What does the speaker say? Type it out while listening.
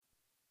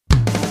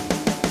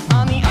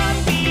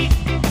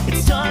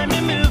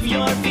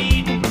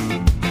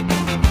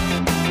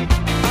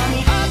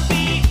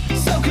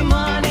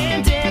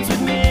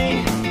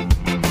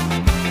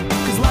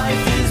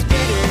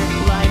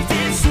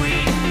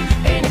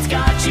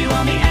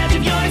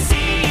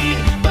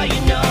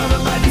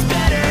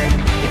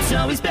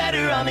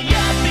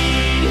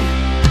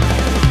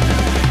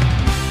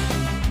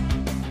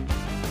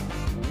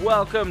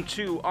welcome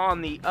to On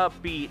the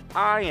Upbeat.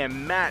 I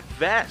am Matt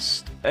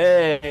Vest.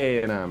 Hey,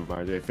 and I'm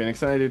RJ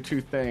Phoenix, and I do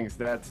two things.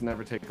 That's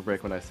never take a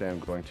break when I say I'm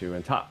going to,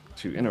 and talk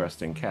to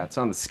interesting cats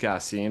on the ska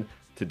scene.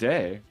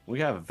 Today, we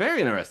have a very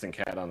interesting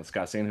cat on the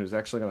ska scene who's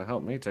actually going to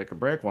help me take a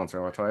break once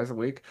or twice a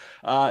week.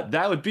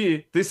 That would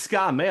be the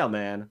Ska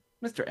Mailman,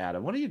 Mr.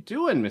 Adam. What are you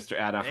doing, Mr.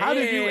 Adam? How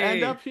did you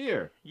end up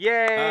here?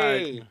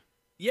 Yay!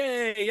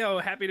 Yay, yo,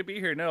 happy to be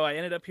here. No, I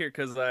ended up here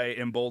because I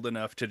am bold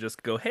enough to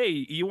just go, hey,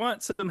 you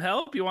want some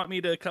help? You want me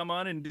to come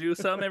on and do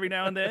some every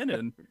now and then?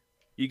 And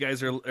you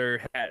guys are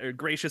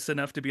gracious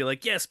enough to be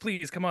like, yes,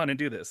 please come on and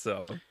do this.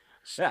 So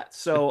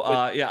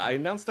I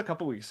announced a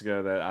couple weeks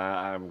ago that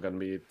I'm going to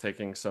be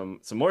taking some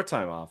more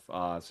time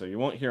off. So you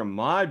won't hear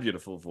my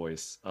beautiful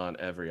voice on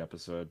every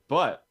episode,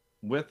 but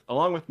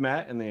along with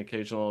Matt and the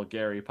occasional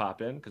Gary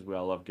pop in, because we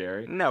all love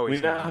Gary. No,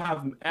 we now not. have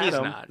Adam, He's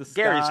not. the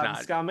Gary's ska,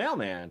 not. Ska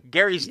Mailman.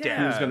 Gary's dead.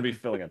 Who's going to be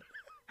filling in?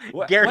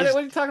 What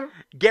are you talking about?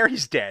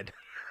 Gary's dead.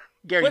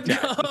 Gary's dead.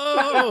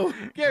 no,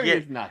 Gary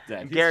is not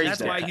dead. that's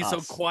dead why to he's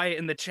us. so quiet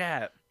in the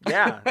chat.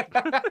 Yeah.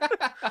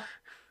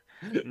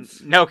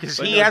 No, because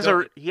he has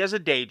a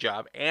day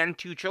job and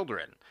two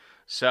children.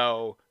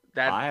 So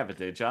that I have a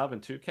day job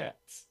and two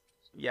cats.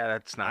 Yeah,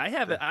 that's not. I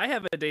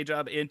have a day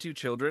job and two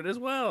children as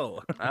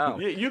well. Oh,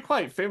 You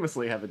quite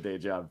famously have a day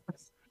job.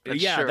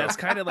 That's yeah, true. that's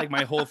kind of like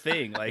my whole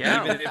thing. Like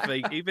Yeah.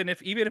 even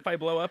if I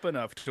blow up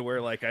enough to where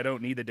like I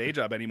don't need the day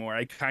job anymore,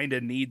 I kind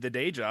of need the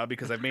day job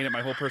because I've made it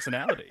my whole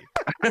personality.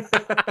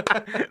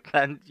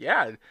 And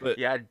yeah, But-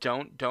 yeah.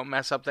 Don't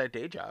mess up that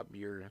day job.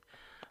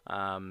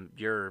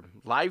 Your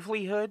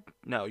livelihood.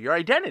 No, your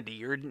identity.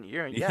 Your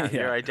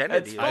Yeah.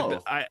 identity. It's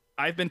both.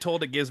 I've been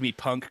told it gives me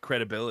punk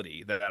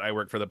credibility that I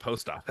work for the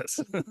post office.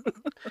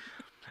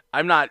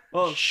 I'm not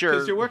Well, sure.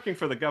 because you're working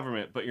for the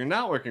government, but you're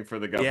not working for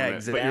the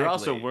government. But you're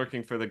also exactly.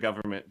 working for the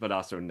government, but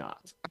also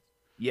not.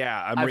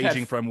 Yeah, I'm I've had-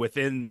 raging from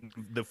within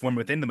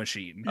the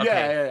machine. Okay.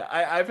 Yeah.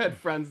 I've had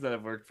friends that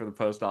have worked for the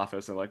post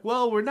office and like,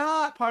 well, we're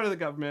not part of the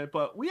government,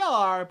 but we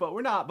are, but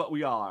we're not, but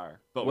we are.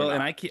 But Well, we're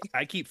and not.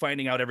 I keep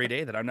finding out every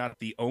day that I'm not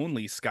the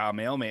only ska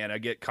mailman. I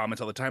get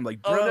comments all the time like,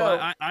 Oh, bro,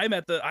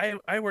 no.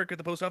 I work at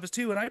the post office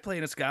too, and I play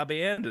in a ska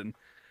band. And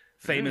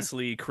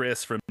famously,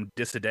 Chris from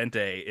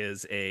Dissidente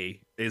is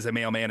a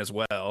mailman as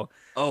well.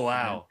 Oh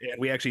wow. And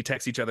we actually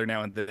text each other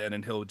now and then,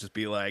 and he'll just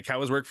be like, "How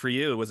was work for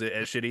you? Was it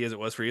as shitty as it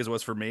was for you as it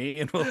was for me?"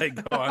 And we'll like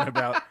go on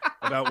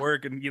about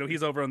work. And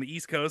he's over on the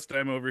East Coast,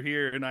 I'm over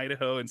here in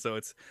Idaho, and so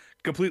it's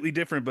completely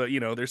different. But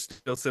there's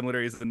still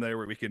similarities in there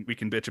where we can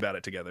bitch about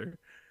it together.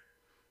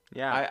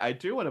 Yeah. I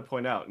do want to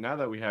point out, now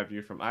that we have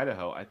you from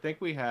Idaho, I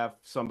think we have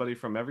somebody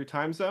from every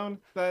time zone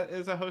that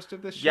is a host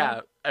of this show.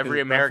 Yeah, every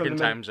Is it Beth from American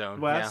the time zone.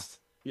 West.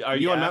 Yeah. Are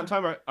you on Yeah. Mountain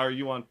Time or are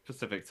you on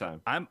Pacific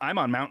Time? I'm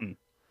on Mountain.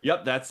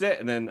 Yep, that's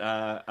it. And then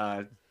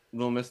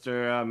little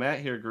Mr. Matt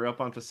here grew up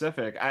on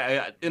Pacific.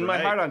 I in my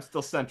Right. heart, I'm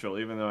still Central,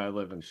 even though I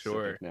live in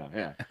Sure. Pacific now.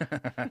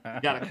 Yeah,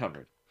 got it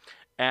covered.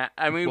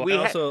 I mean,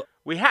 Well,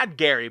 we had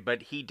Gary,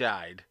 but he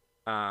died.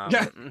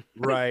 Yeah.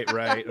 right,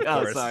 of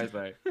Oh, course.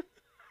 sorry.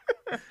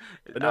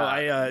 But no,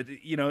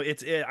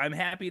 I'm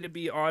happy to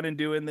be on and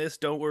doing this.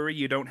 Don't worry,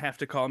 you don't have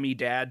to call me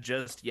dad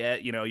just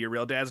yet. Your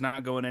real dad's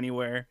not going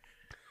anywhere.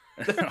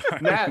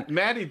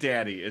 Maddie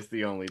Daddy is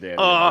the only daddy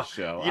on the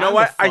show. You know I'm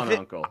what? the fun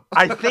uncle.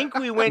 I think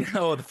we went.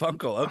 Oh, the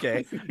Funkle.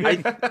 Okay.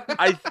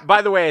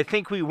 By the way, I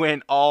think we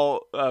went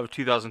all of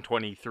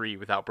 2023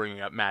 without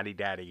bringing up Maddie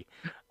Daddy.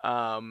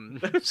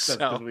 That's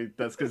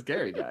because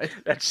Gary died.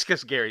 That's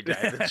because Gary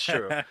died. That's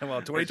true.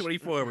 Well,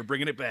 2024, we're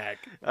bringing it back.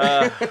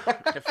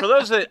 For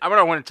those that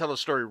I want to tell the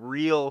story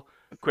real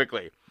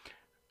quickly.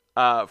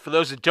 For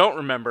those that don't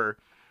remember,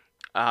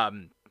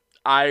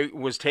 I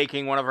was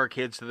taking one of our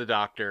kids to the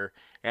doctor,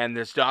 and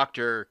this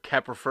doctor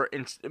kept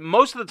referring.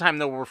 Most of the time,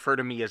 they'll refer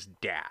to me as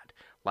Dad,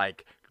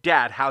 like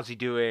Dad, how's he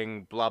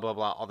doing? Blah blah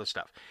blah, all this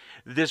stuff.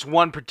 This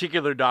one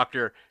particular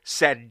doctor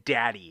said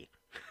Daddy,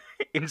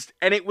 and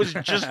it was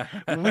just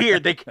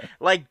weird. They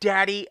like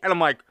Daddy, and I'm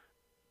like,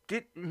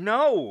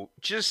 no,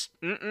 just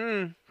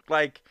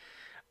like.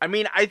 I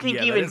mean, I think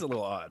yeah, even that is a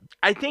little odd.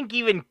 I think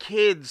even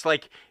kids,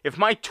 like, if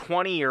my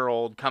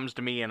 20-year-old comes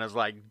to me and is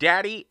like,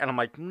 Daddy, and I'm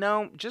like,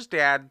 no, just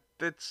Dad.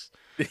 That's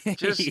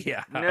just,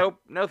 Yeah. nope,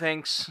 no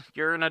thanks.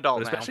 You're an adult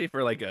But especially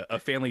for like a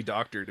family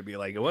doctor to be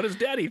like, what does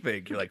Daddy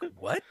think? You're like,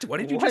 what? What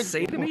did you just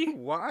say to me?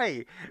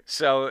 Why?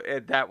 So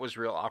that was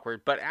real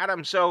awkward. But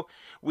Adam, so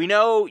we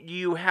know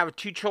you have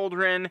two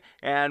children,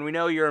 and we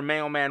know you're a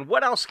mailman.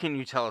 What else can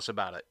you tell us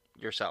about it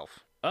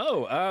yourself?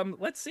 Oh,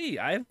 let's see.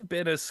 I've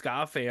been a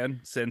ska fan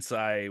since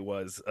I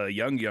was a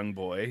young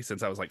boy,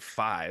 since I was like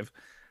 5.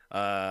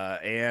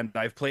 And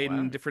I've played Wow.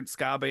 in different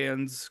ska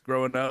bands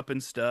growing up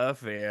and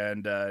stuff.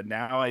 And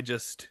now I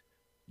just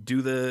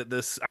do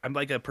this. I'm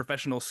like a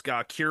professional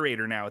ska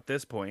curator now at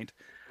this point.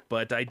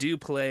 But I do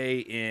play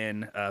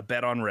in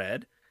Bet on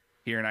Red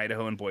here in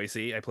Idaho and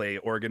Boise. I play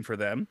organ for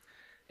them.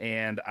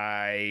 And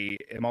I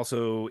am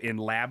also in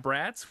Lab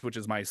Rats, which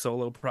is my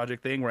solo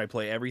project thing where I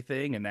play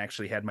everything, and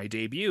actually had my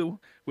debut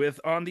with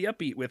On the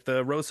Upbeat with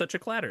Rose Such a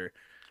Clatter.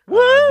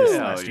 Woo!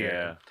 last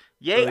year.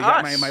 Yeah. Yay, So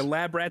got us! my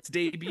Lab Rats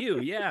debut.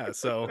 Yeah,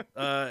 so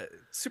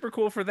super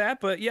cool for that.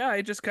 But yeah,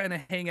 I just kind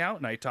of hang out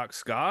and I talk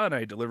ska and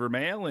I deliver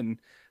mail and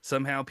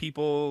somehow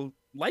people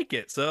like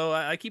it. So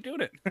I keep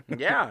doing it.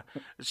 Yeah.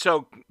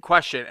 So,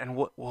 question, and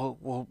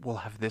we'll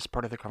have this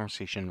part of the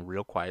conversation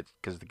real quiet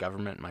because the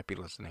government might be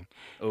listening,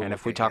 Oh, and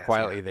if we okay, talk yes,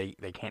 quietly, yeah.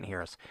 they can't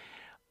hear us.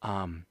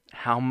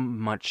 How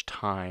much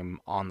time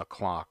on the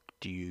clock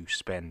do you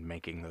spend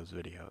making those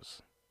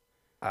videos?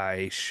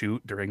 I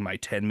shoot during my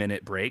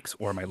 10-minute breaks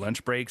or my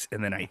lunch breaks,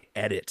 and then I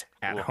edit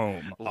at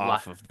home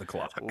off of the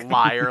clock.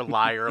 Liar,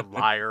 liar,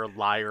 liar,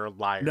 liar,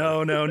 liar.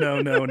 No.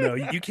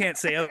 You can't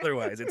say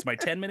otherwise. It's my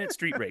 10-minute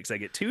street breaks. I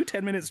get 2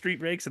 10-minute street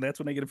breaks, and that's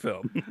when I get a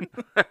film.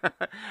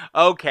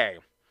 Okay.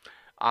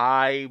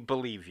 I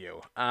believe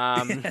you.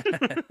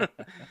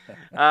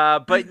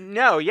 But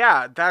no,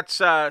 yeah, that's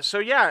so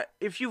yeah,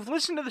 if you've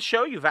listened to the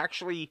show, you've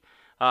actually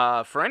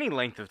for any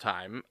length of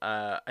time,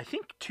 I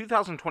think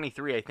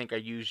 2023, I think I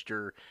used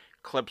your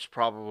clips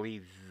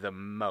probably the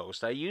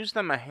most. I used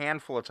them a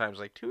handful of times,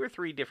 like 2 or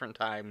 3 different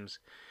times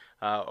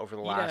over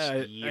the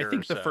last year. I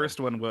think or so. the first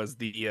one was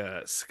the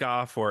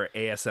ska for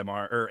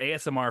ASMR or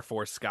ASMR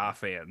for ska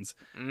fans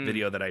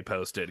video that I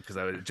posted because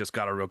I just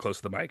got real close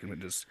to the mic and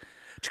would just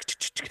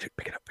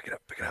pick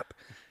it up.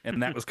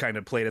 And that was kind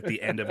of played at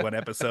the end of one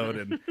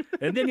episode.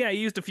 And then, yeah, I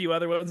used a few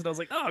other ones and I was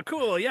like, oh,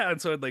 cool. Yeah. And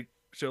so I'd like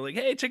show like,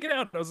 hey, check it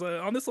out. I was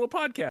on this little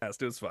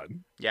podcast. It was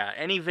fun. Yeah.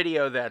 Any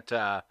video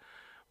that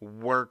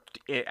worked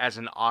as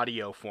an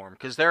audio form,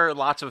 because there are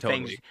lots of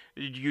things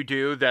you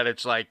do that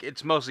it's like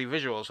it's mostly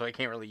visual, so I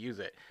can't really use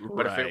it.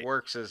 But if it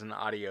works as an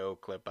audio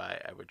clip, I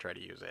would try to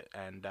use it.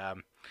 And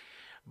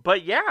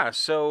but yeah,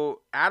 so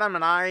Adam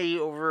and I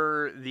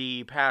over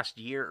the past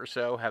year or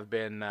so have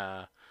been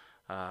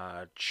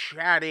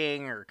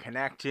chatting or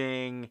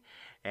connecting,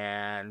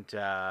 and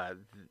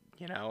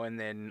you know, and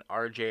then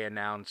RJ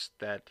announced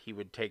that he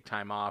would take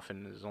time off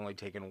and has only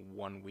taken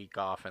 1 week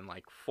off in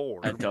like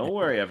 4. Don't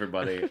worry,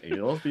 everybody.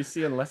 You'll be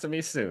seeing less of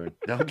me soon.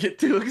 Don't get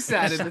too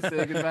excited to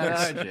say goodbye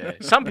to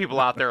RJ. Some people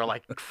out there are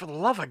like, for the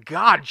love of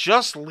God,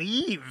 just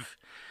leave.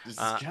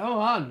 Just go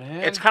on,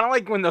 man. It's kind of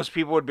like when those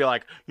people would be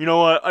like, you know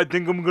what, I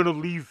think I'm going to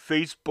leave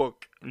Facebook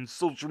and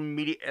social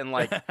media and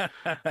like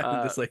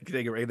this like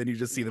thing, right? Then you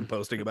just see them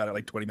posting about it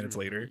like 20 minutes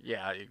later.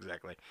 Yeah,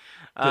 exactly.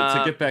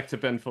 To get back to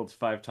Ben Folds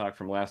 5 talk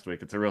from last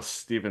week, it's a real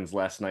Steven's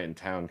last night in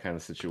town kind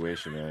of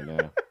situation right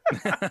now.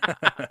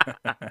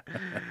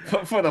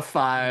 For the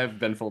 5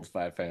 Ben Folds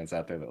 5 fans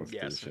out there that listen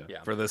to the show.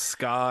 Yeah. For the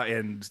ska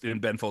and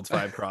Ben Folds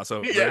 5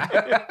 crossover.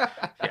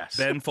 Yes.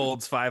 Ben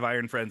Folds 5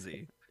 Iron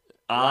Frenzy.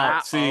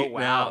 See, wow.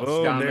 now,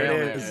 Oh, Ska there it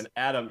Mailman is. and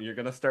Adam, you're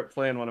going to start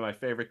playing one of my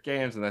favorite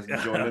games, and that's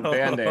joining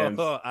band names.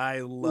 I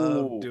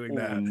love doing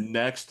that.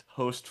 Next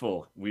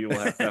hostful, we will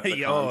have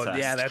the Oh, contest.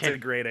 yeah, that's a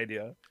great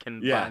idea.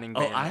 Combining Oh,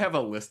 band. I have a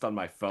list on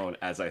my phone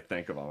as I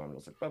think of them. I'm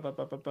just like,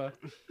 ba.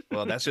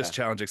 Well, that's just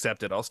challenge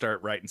accepted. I'll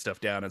start writing stuff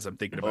down as I'm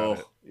thinking about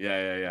it.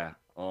 Yeah.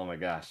 Oh my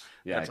gosh.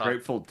 Yeah, That's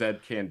Grateful Dead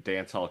Can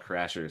Dance Hall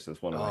Crashers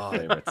is one of my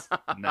favorites.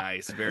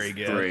 Nice, very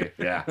good.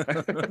 3, yeah.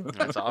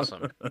 That's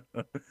awesome.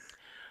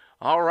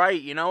 All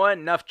right, you know what?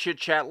 Enough chit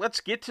chat.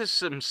 Let's get to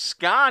some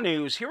ska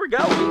news. Here we go.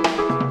 Rude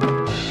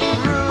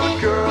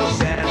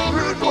girls and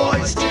rude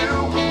boys too.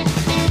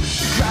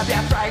 Grab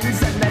your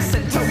friends and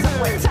listen to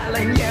what we're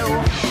telling you.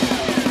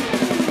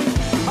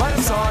 Might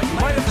have saw, you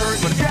might have heard,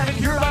 but again,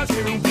 you're about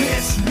to.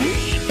 This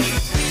week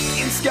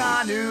in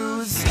ska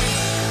news.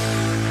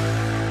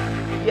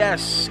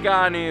 Yes,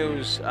 ska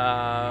news.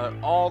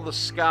 All the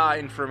ska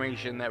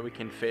information that we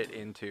can fit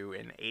into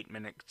an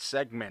 8-minute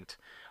segment.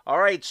 All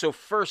right, so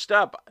first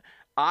up,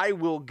 I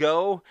will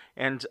go,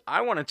 and I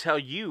want to tell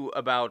you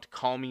about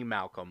Call Me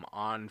Malcolm.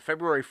 On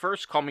February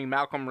 1st, Call Me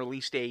Malcolm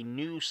released a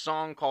new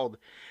song called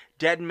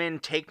Dead Men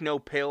Take No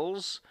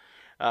Pills.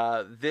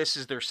 This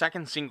is their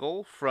second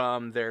single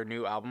from their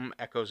new album,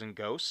 Echoes and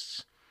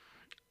Ghosts.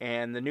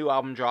 And the new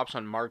album drops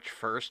on March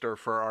 1st, or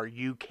for our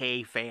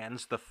UK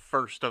fans, the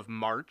 1st of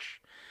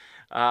March.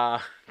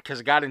 Because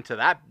I got into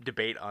that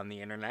debate on the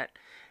internet.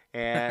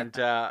 And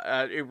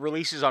it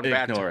releases on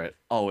Bad Ignore it.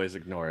 Always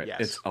ignore it. Yes.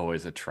 It's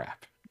always a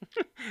trap.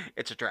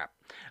 It's a trap.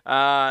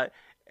 So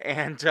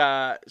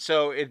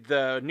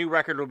the new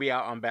record will be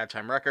out on Bad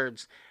Time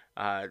Records.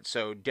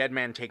 So Dead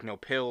Man Take No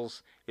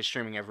Pills is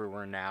streaming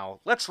everywhere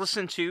now. Let's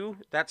listen to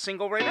that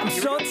single right now. I'm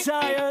so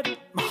tired,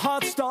 my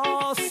heart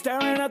stalls,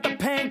 staring at the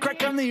paint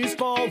crack on these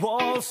 4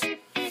 walls.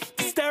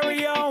 The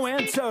stereo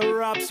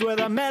interrupts with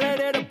a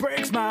melody that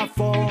breaks my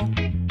fall.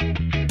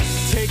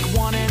 Take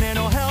 1 and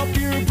it'll help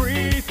you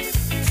breathe.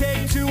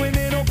 Take 2 and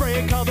it'll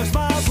break all the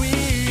smiles we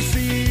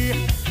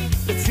see.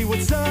 Let's see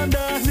what's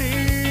underneath.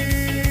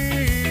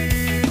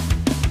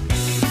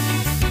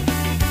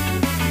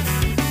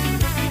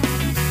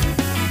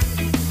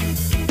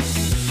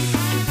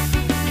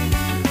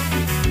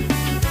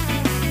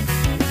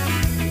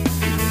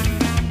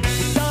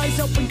 With eyes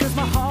open 'cause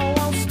my heart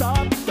won't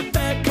stop. The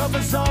bed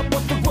covers up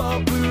what the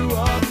world blew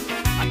up.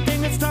 I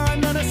think it's time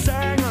that I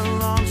sang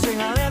along. Sing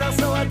a little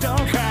so I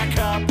don't crack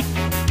up.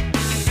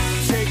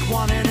 Take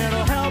 1 and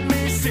it'll help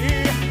me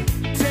see.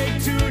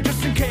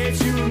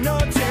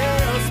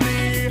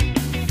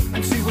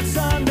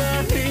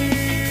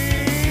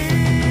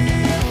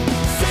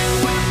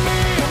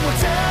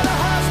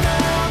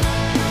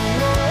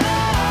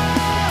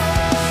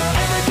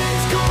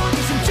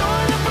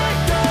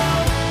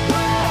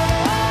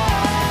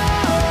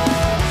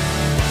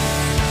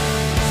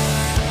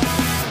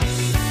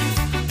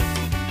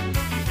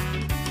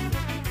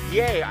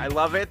 Yay, I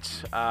love it.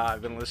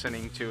 I've been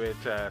listening to it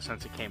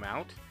since it came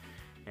out,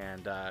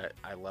 and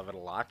I love it a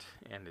lot.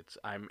 And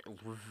I'm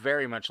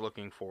very much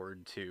looking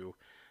forward to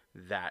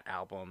that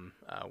album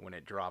when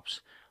it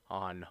drops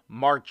on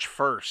March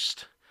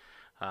 1st.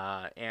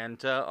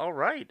 All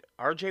right,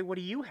 RJ, what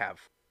do you have?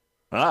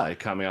 It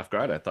caught me off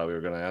guard. I thought we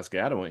were going to ask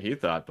Adam what he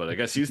thought, but I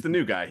guess he's the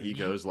new guy. He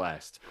goes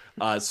last.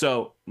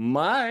 So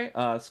my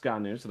ska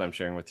news that I'm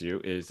sharing with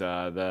you is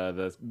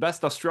the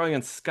best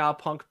Australian ska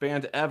punk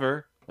band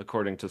ever,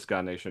 according to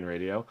Ska Nation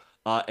Radio,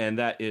 and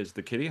that is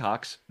the Kitty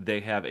Hawks. They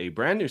have a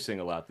brand new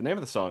single out. The name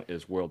of the song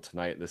is World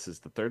Tonight. This is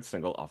the third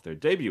single off their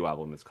debut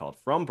album. It's called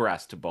From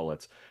Brass to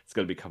Bullets. It's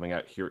going to be coming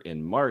out here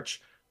in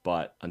March,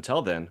 but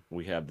until then,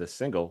 we have this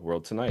single,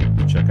 World Tonight,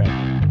 to check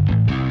out.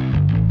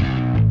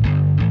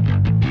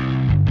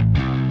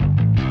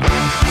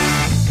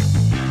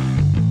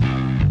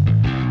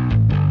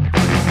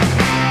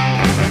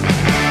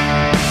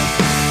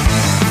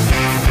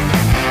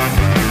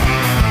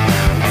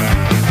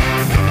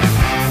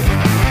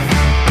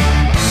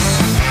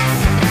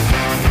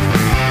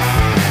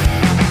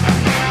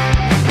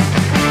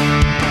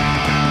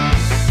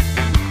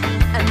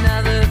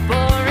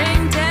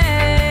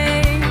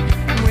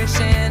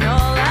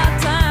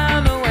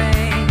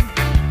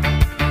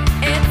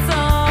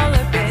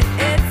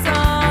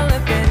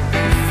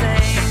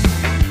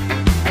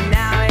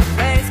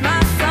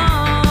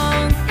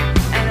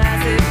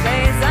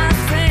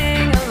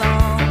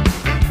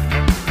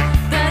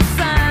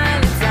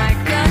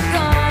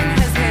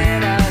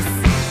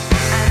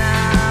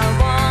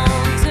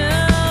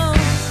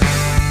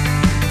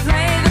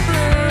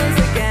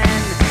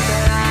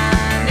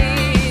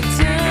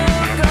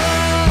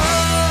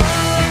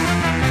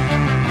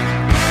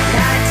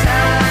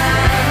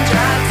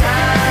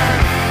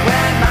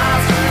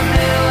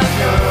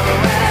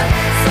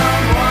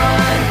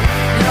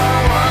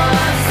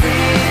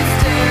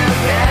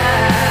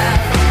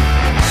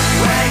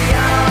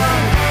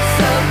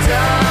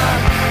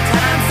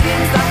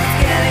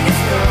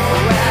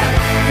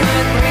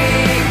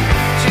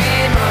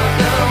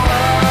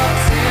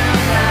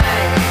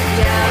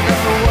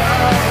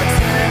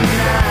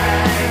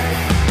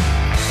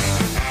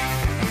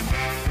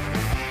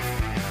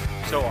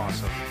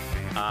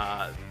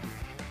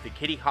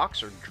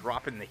 Hawks are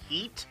dropping the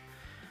heat.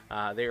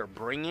 They are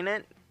bringing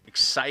it.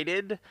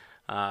 Excited.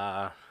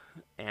 And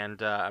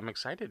I'm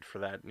excited for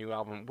that new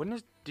album.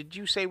 Did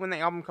you say when the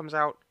album comes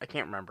out? I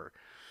can't remember.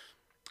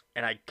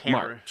 And I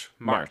can't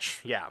March.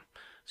 Yeah.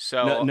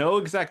 So no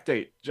exact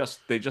date.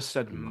 They just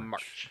said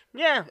March.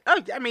 Yeah.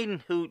 I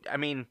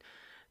mean,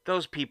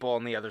 those people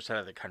on the other side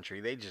of the country,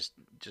 they just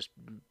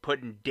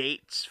putting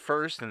dates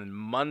first and then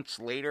months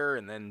later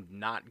and then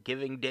not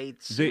giving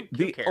dates. The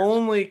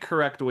only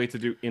correct way to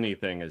do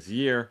anything is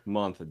year,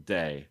 month,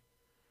 day.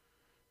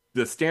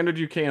 The standard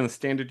UK and the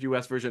standard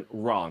US version,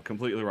 wrong.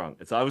 Completely wrong.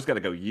 It's always got to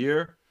go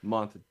year,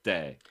 month,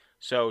 day.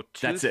 So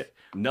that's it.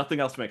 Nothing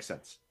else makes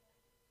sense.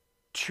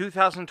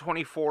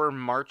 2024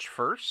 March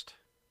 1st?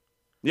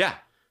 Yeah,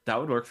 that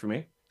would work for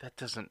me.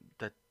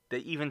 That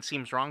even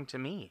seems wrong to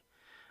me.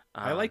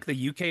 I like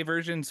the UK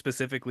version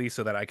specifically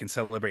so that I can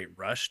celebrate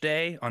Rush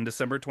Day on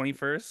December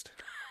 21st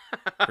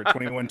for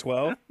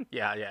 2112.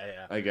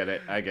 Yeah. I get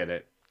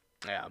it.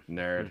 Yeah.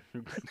 Nerd.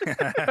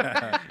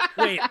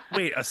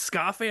 wait, a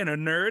ska fan, a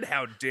nerd?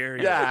 How dare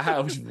you?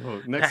 Yeah,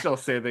 next they'll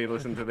say they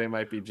listen to They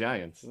Might Be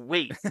Giants.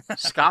 Wait,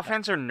 ska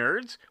fans are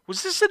nerds?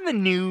 Was this in the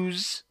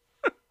news?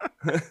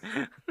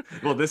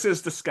 Well, this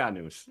is the ska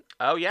news.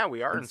 Oh, yeah,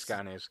 we are in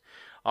ska news.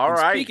 All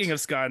right. Speaking of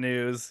ska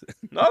news.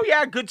 Oh,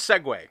 yeah, good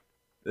segue.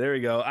 There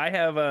we go. I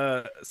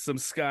have some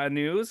ska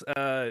news.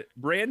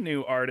 Brand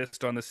new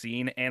artist on the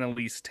scene,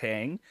 Annalise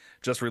Tang,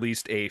 just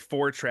released a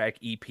 4-track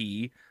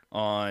EP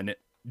on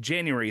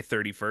January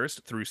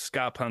 31st through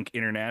Ska Punk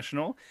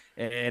International,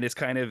 and it's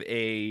kind of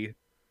a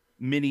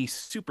mini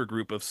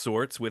supergroup of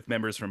sorts with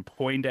members from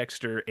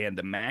Poindexter and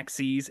the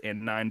Maxis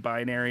and Nine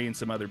Binary and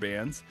some other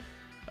bands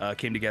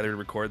came together to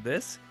record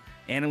this.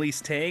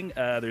 Annalise Tang,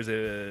 there's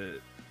a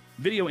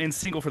video and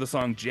single for the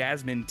song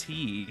Jasmine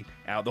Tea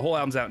out. The whole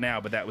album's out now,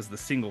 but that was the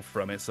single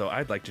from it, so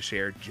I'd like to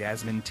share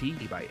Jasmine Tea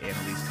by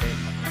Annalise Tang.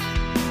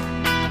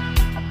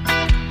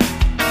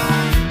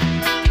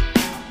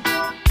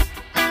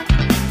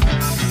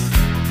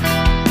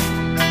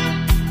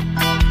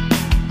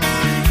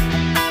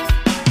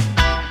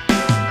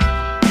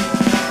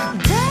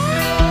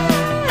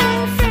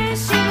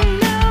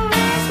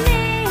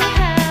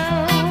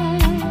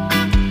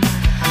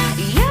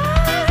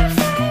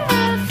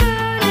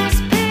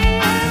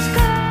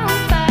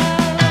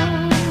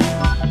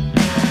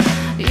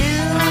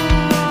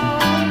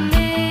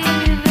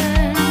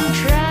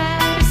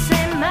 Try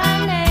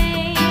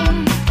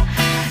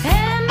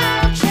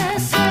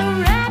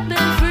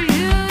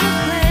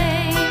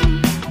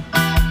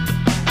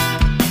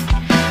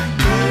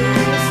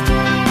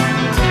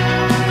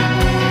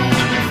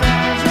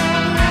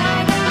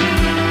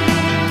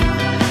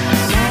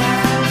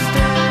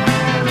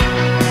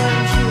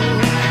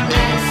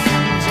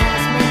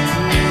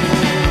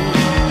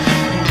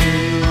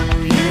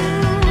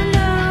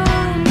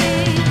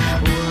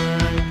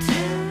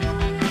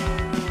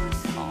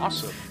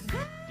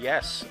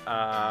Yes.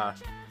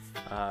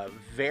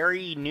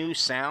 Very new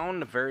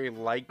sound.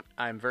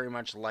 I'm very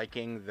much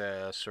liking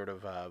the sort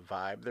of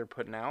vibe they're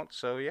putting out.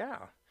 So yeah,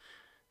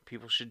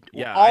 people should.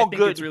 Yeah, All I think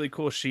good. it's really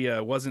cool. She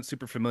wasn't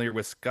super familiar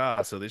with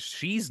ska, so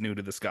she's new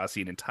to the ska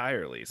scene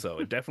entirely. So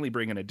it definitely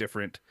bringing a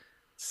different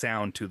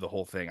sound to the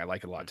whole thing. I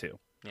like it a lot too.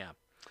 Yeah.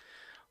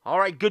 All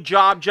right. Good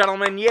job,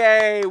 gentlemen.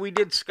 Yay! We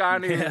did ska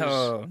news.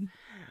 Yeah.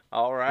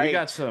 All right.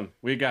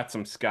 We got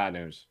some ska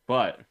news,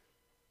 but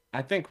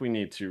I think we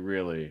need to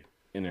really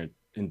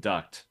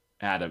induct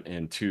Adam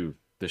into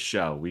the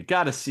show. We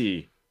got to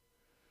see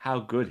how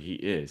good he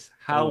is.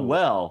 How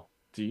well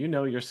do you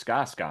know your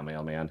ska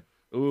mailman?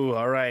 Ooh,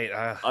 all right.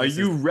 Are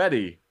you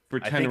ready for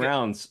 10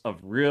 rounds of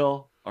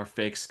real or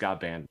fake ska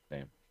band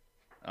name?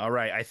 All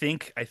right. I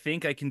think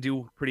I can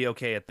do pretty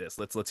okay at this.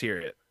 Let's hear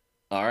it.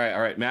 All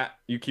right, Matt,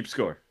 you keep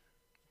score.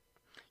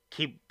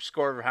 Keep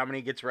score of how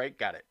many gets right.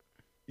 Got it.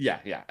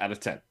 Yeah, out of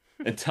 10.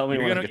 And tell me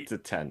when I get to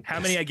 10.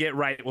 How many I get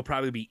right will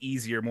probably be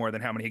easier more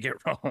than how many I get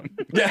wrong.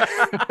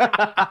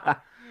 Yeah.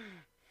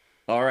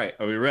 All right,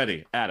 are we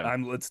ready,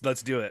 Adam?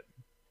 Let's do it.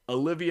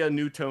 Olivia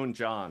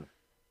Newton-John.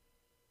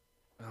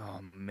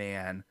 Oh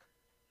man,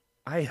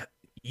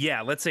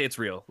 let's say it's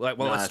real.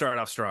 Let's start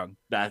off strong.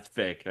 That's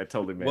fake. I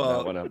totally made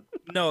that one up.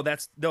 No,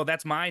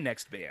 that's my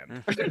next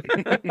band.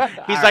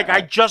 He's like,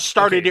 I just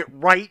started it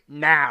right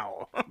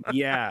now.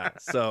 Yeah.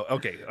 So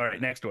okay, all right,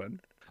 next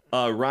one.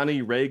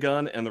 Ronnie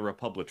Reagan and the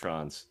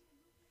Republicans.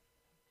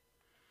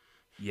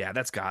 Yeah,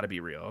 that's got to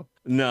be real.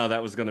 No,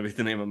 that was going to be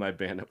the name of my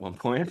band at one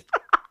point.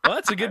 Well,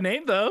 that's a good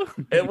name though.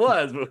 It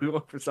was, but we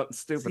went for something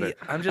stupider. See,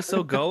 I'm just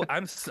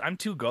I'm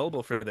too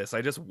gullible for this.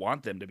 I just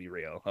want them to be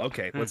real.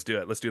 Okay, let's do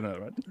it. Let's do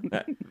another one.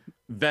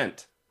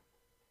 Vent.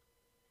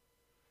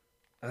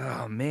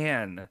 Oh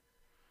man.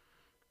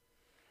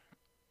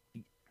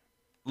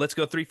 Let's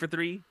go 3 for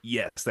 3.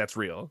 Yes, that's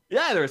real.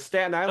 Yeah, they're a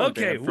Staten Island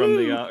band from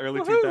the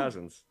early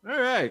 2000s. All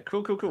right,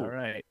 cool. All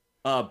right.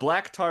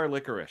 Black Tar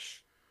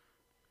Licorice.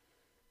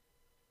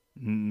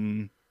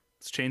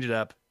 Let's change it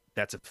up.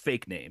 That's a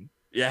fake name.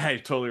 Yeah, you're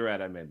totally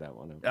right. I made that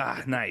one up.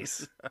 Ah,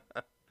 nice.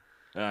 All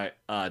right,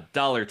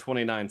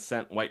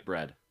 $1.29 white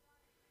bread.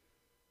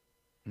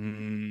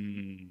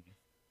 I'm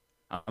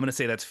gonna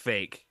say that's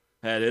fake.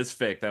 That is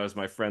fake. That was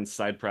my friend's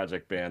side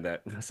project band.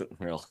 That wasn't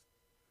real.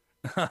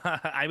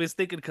 I was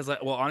thinking because,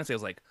 honestly, I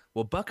was like,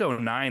 well,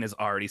 $1.09 is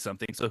already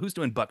something. So who's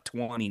doing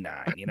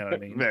 $1.29? You know what I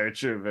mean? Very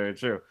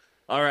true.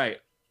 All right,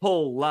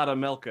 Whole Lotta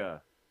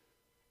Melka.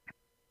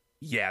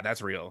 Yeah,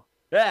 that's real.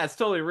 Yeah, it's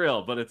totally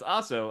real, but it's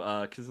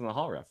also Kids in the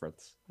Hall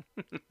reference.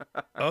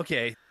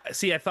 Okay.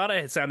 See, I thought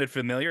it sounded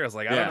familiar. I was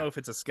like, I don't know if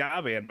it's a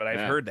ska band, but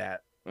I've heard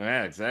that.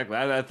 Yeah, exactly.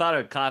 I thought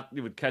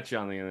it would catch you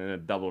on a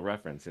double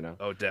reference, you know?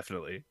 Oh,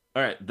 definitely.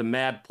 All right, The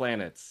Mad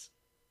Planets.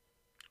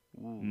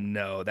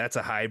 No, that's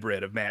a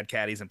hybrid of Mad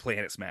Caddies and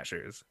Planet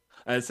Smashers.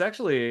 It's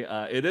actually,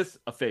 it is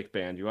a fake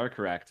band. You are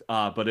correct.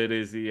 But it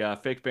is the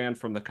fake band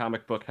from the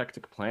comic book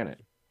Hectic Planet.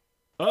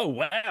 Oh,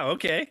 wow.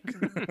 Okay.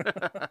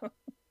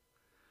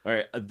 All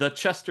right, The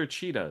Chester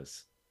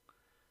Cheetahs.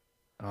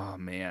 Oh,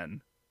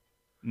 man.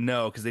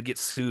 No, because they'd get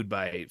sued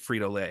by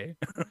Frito-Lay.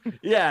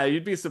 Yeah,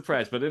 you'd be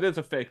surprised, but it is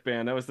a fake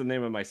band. That was the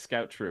name of my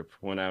scout troop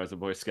when I was a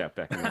Boy Scout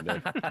back in the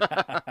day.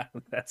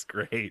 That's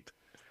great.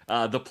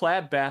 The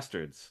Plaid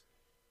Bastards.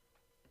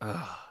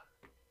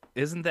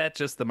 Isn't that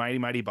just the Mighty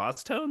Mighty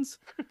Boss Tones?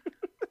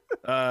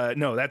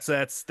 No, that's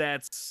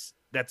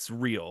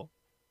real.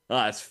 Oh,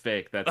 that's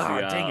fake. That's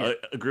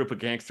a group of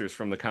gangsters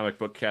from the comic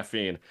book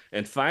Caffeine.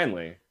 And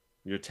finally,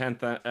 your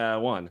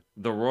 10th one,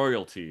 The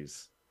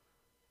Royalties.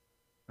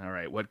 All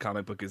right, what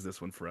comic book is this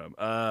one from?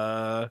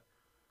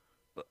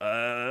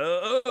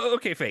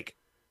 Okay, fake.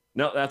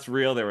 No, that's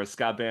real. They were a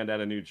ska band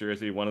out of New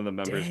Jersey. One of the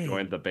members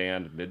joined the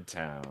band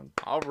Midtown.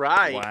 All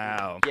right.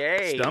 Wow.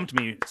 Yay. Stumped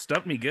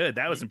me good.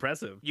 That was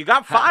impressive. You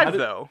got 5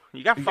 though.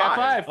 You got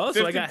 5. Oh, 50%?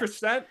 so I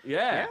got...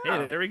 Yeah.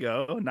 Hey, there we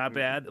go. Not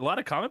bad. A lot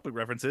of comic book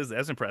references.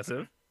 That's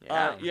impressive.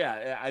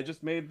 Yeah. I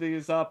just made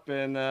these up,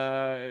 and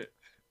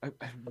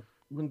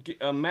when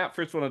Matt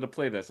first wanted to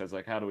play this, I was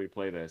like, how do we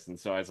play this? And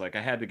so I was like,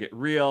 I had to get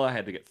real. I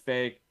had to get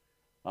fake.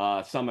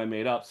 Some I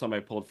made up. Some I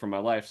pulled from my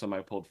life. Some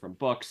I pulled from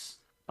books.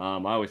 I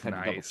always had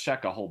to double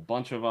check a whole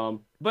bunch of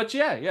them. But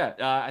yeah.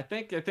 I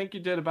think you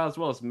did about as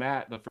well as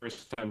Matt the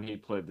first time he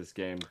played this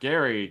game.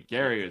 Gary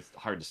is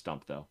hard to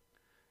stump though.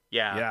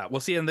 Yeah. Well,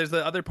 see, and there's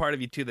the other part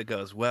of you too that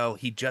goes, well,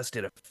 he just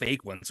did a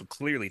fake one, so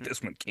clearly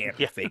this one can't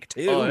be fake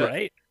too,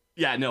 right?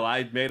 Yeah, no,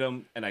 I made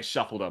them and I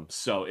shuffled them,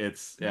 so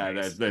it's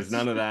there's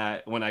none of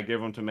that. When I gave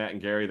them to Matt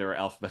and Gary, they were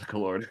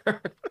alphabetical order.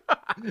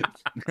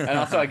 And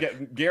also,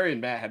 Gary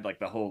and Matt had like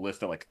the whole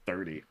list of like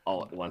 30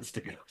 all at once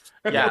to go.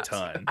 Yeah, a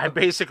ton. I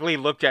basically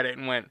looked at it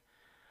and went,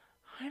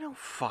 I don't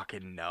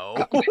fucking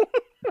know.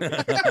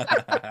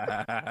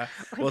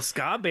 Well,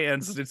 ska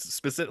bands, it's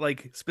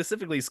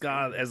specifically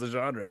ska as a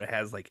genre,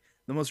 has like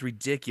the most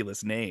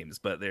ridiculous names,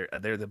 but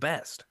they're the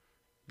best.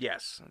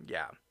 Yes,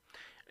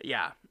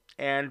 yeah.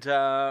 And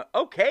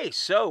okay,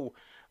 so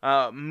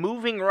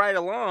moving right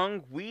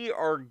along, we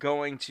are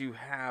going to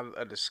have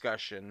a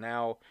discussion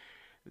now.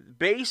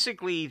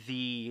 Basically,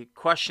 the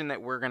question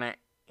that we're going to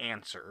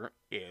answer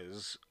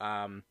is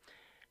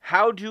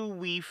how do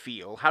we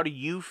feel? How do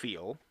you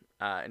feel?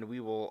 And we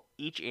will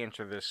each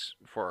answer this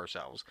for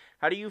ourselves.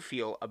 How do you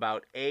feel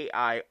about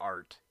AI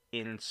art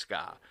in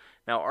ska?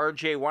 Now,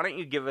 RJ, why don't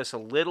you give us a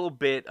little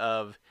bit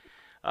of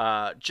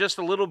just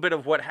a little bit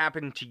of what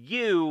happened to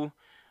you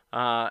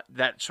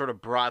that sort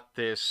of brought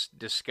this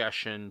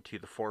discussion to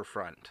the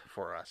forefront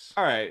for us?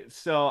 All right,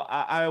 so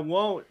I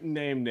won't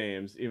name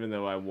names, even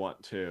though I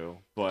want to,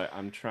 but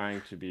I'm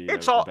trying to be a better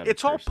It's all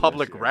person this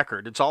public year.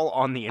 record. It's all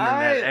on the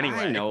internet I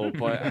anyway. know,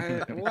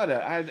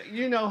 but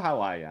you know how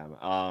I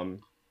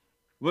am.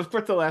 Was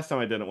the last time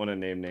I didn't want to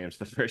name names,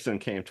 the person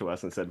came to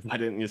us and said, "Why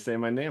didn't you say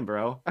my name,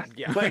 bro?"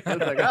 Yeah. It's like,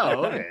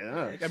 oh,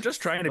 okay. I'm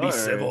just trying to be All right.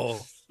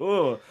 civil.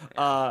 Ooh.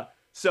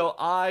 So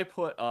I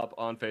put up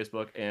on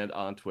Facebook and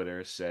on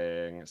Twitter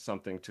saying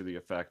something to the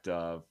effect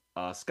of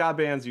ska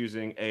bands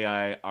using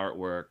AI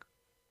artwork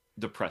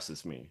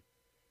depresses me.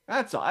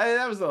 That's all.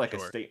 That was like a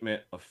Sure.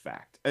 statement of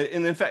fact.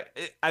 And in fact,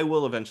 I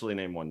will eventually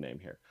name one name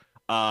here.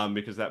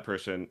 Because that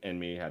person and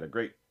me had a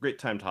great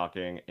time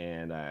talking,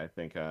 and I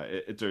think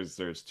it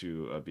deserves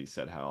to be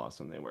said how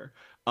awesome they were.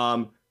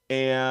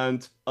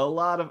 And a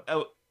lot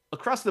of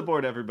across the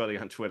board, everybody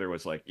on Twitter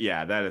was like,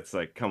 "Yeah, that it's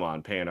like, come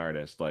on, pay an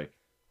artist, like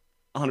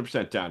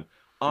 100% down."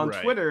 On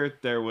Right. Twitter,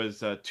 there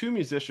was two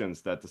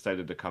musicians that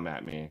decided to come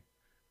at me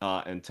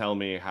and tell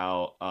me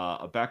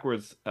how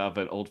backwards of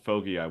an old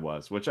fogey I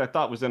was, which I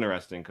thought was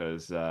interesting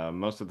because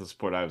most of the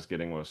support I was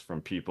getting was from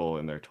people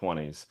in their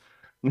 20s.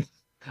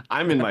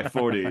 I'm in my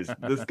 40s.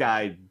 This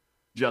guy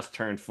just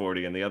turned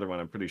 40, and the other one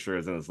I'm pretty sure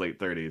is in his late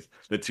 30s.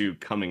 The two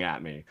coming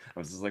at me. I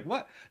was just like,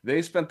 what?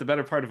 They spent the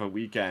better part of a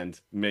weekend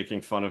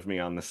making fun of me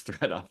on this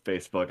thread on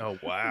Facebook. Oh,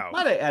 wow.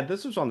 Might I add,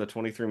 this was on the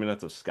 23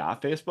 Minutes of Ska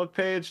Facebook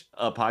page,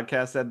 a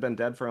podcast that had been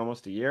dead for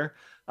almost a year.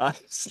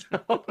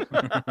 So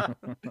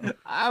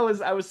I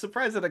was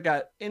surprised that it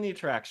got any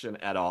traction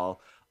at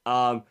all.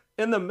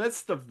 In the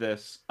midst of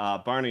this,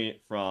 Barney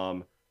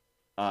from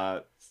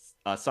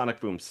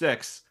Sonic Boom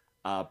 6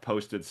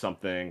 posted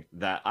something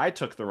that I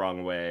took the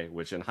wrong way,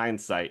 which in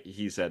hindsight,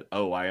 he said,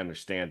 "Oh, I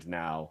understand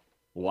now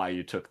why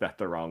you took that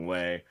the wrong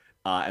way."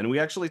 And we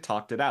actually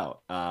talked it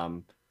out.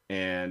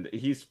 And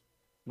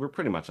we're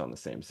pretty much on the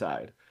same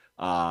side.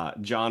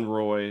 John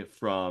Roy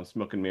from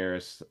Smoke and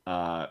Mirrors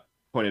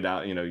pointed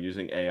out,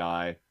 using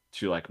AI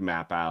to like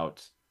map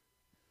out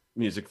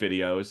music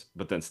videos,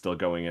 but then still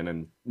going in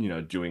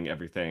and, doing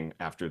everything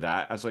after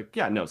that. I was like,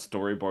 yeah, no,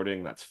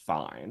 storyboarding, that's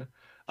fine.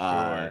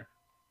 Sure.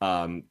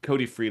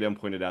 Cody Freedom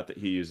pointed out that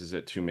he uses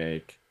it to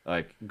make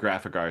like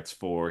graphic arts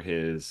for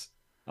his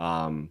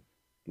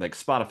like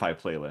Spotify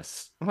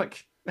playlists. I'm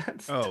like,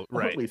 that's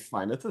totally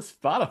fine. It's a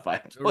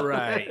Spotify playlist.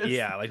 Right.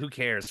 Yeah. Like, who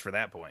cares for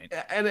that point?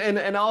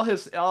 And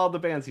all the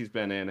bands he's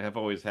been in have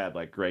always had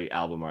like great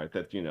album art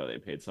that they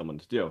paid someone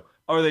to do,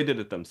 or they did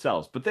it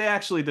themselves. But they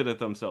actually did it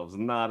themselves,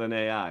 not an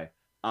AI.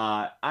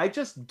 I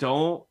just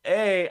don't.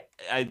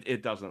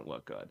 It doesn't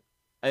look good.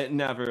 It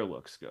never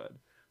looks good.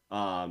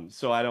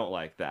 So I don't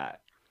like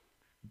that.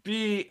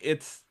 B,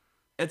 it's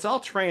all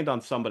trained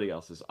on somebody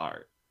else's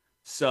art.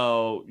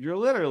 So you're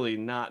literally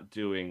not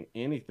doing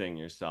anything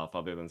yourself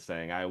other than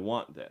saying, I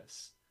want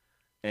this.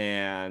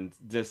 And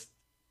just,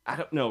 I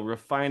don't know,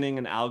 refining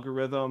an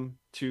algorithm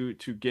to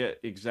get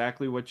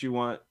exactly what you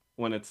want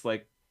when it's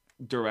like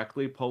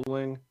directly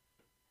pulling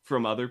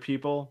from other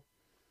people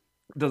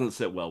doesn't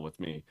sit well with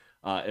me.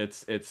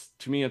 It's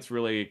to me, it's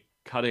really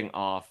cutting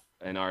off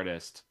an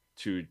artist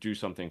to do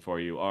something for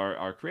you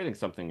or creating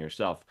something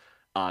yourself.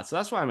 So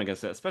that's why I'm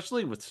against it,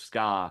 especially with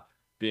ska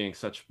being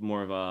such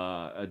more of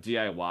a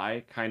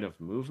DIY kind of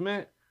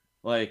movement.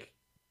 Like,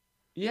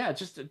 yeah,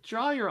 just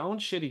draw your own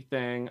shitty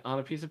thing on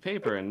a piece of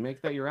paper and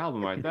make that your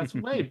album art. That's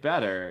way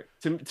better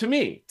to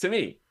me. To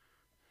me,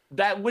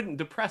 that wouldn't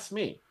depress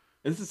me.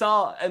 This is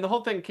all, and the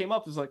whole thing came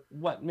up as like,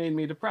 what made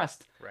me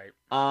depressed? Right.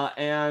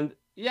 And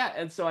yeah,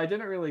 and so I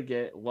didn't really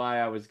get why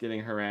I was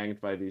getting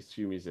harangued by these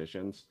two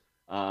musicians.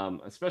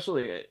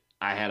 Especially,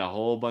 I had a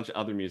whole bunch of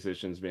other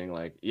musicians being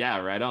like, yeah,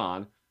 right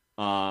on.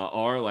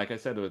 Or like I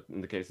said,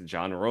 in the case of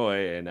John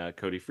Roy and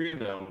Cody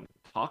Freedom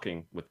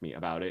talking with me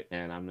about it,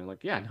 and I'm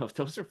like, yeah, no,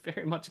 those are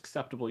very much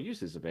acceptable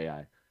uses of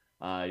AI.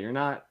 You're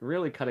not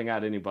really cutting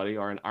out anybody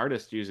or an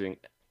artist using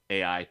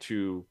AI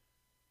to,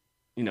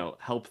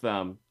 help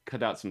them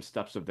cut out some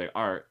steps of their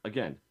art.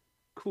 Again,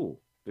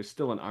 cool. There's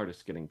still an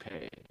artist getting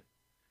paid.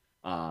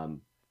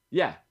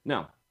 Yeah,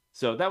 no.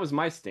 So that was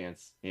my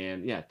stance,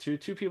 and yeah, two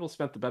people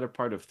spent the better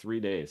part of 3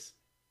 days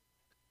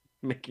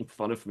making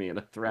fun of me in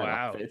a thread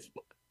on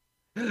Facebook.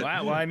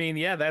 Wow. Well, I mean,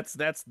 yeah, that's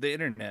the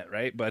internet,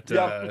 right? But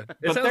Yep.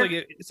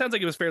 it sounds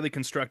like it was fairly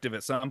constructive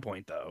at some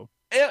point, though.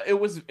 It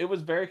was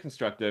very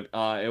constructive.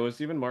 It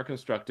was even more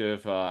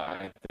constructive,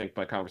 I think,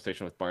 my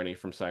conversation with Barney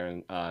from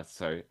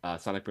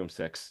Sonic Boom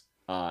 6,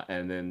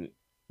 and then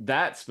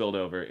that spilled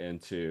over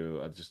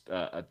into just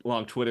a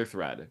long Twitter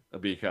thread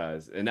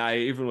and I,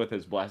 even with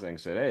his blessing,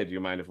 said, "Hey, do you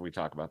mind if we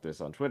talk about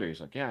this on Twitter?" He's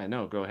like, "Yeah, I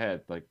know, go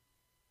ahead. Like,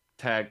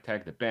 tag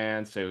the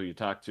band, say who you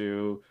talk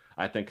to.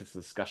 I think it's a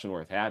discussion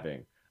worth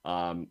having."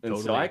 And so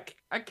Totally.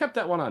 I kept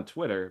that one on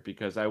Twitter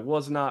because I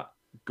was not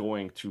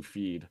going to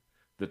feed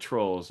the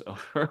trolls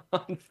over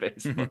on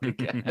Facebook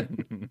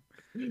again.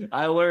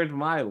 I learned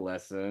my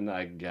lesson,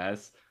 I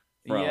guess,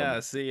 Yeah,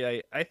 from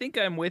see, I think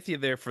I'm with you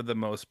there for the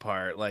most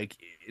part. Like,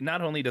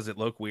 not only does it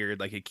look weird,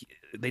 like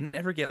they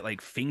never get like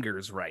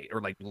fingers right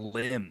or like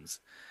limbs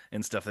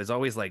and stuff. There's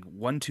always like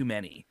one too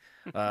many.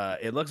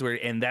 It looks weird,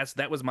 and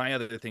that was my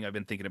other thing I've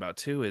been thinking about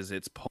too. Is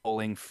it's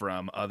pulling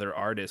from other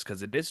artists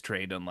because it is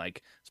trained on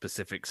like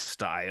specific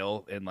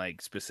style and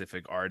like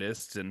specific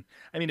artists. And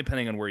I mean,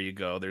 depending on where you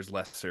go, there's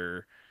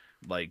lesser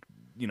like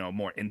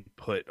more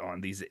input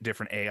on these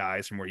different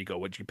AIs from where you go,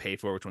 what you pay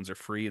for, which ones are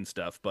free and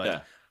stuff. But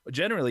yeah,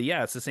 generally,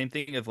 yeah, it's the same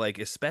thing of like,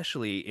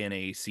 especially in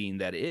a scene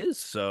that is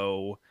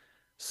so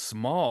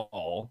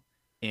small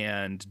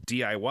and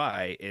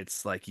DIY,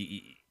 it's like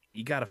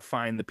you got to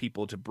find the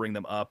people to bring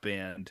them up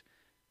and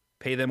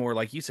pay them, or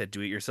like you said,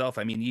 do it yourself.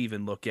 I mean, you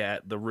even look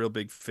at the real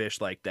big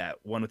fish, like that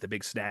one with the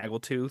big snaggle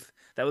tooth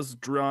that was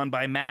drawn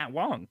by Matt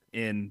Wong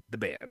in the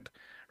band,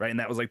 right? And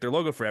that was like their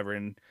logo forever.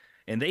 And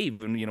they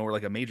even, were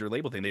like a major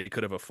label thing. They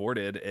could have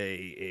afforded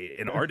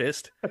an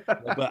artist,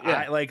 but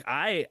yeah,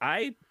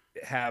 I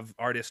have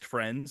artist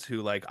friends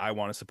who like I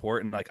want to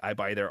support and like I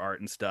buy their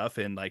art and stuff.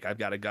 And like I've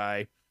got a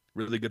guy,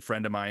 really good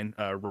friend of mine,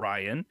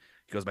 Ryan.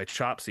 He goes by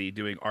Chopsy,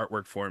 doing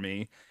artwork for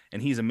me,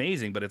 and he's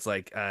amazing. But it's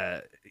like,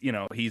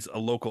 he's a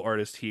local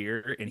artist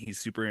here, and he's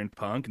super in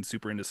punk and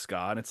super into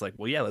ska. And it's like,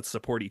 well, yeah, let's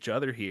support each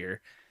other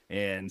here.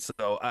 And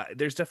so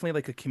there's definitely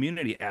like a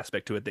community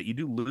aspect to it that you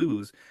do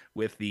lose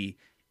with the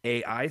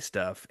AI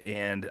stuff.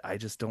 And I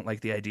just don't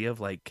like the idea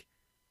of like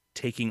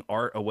taking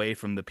art away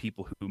from the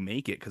people who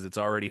make it because it's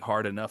already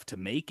hard enough to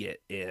make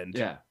it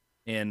yeah.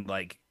 and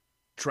like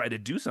try to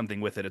do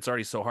something with it. It's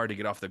already so hard to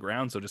get off the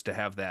ground. So just to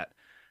have that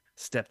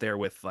step there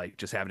with like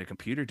just having a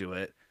computer do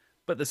it,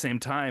 but at the same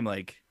time,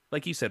 like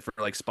you said, for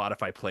like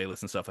Spotify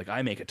playlists and stuff, like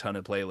I make a ton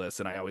of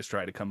playlists and I always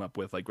try to come up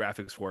with like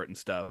graphics for it and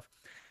stuff.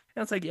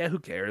 And it's like, yeah, who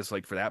cares?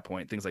 Like for that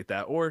point, things like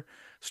that, or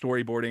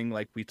storyboarding,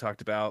 like we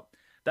talked about,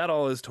 that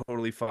all is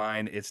totally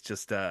fine. It's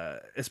just,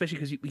 especially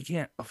because we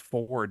can't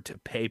afford to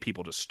pay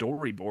people to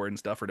storyboard and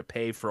stuff or to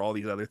pay for all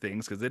these other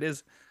things because it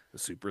is a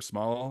super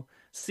small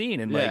scene.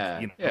 And like, Yeah,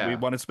 we yeah.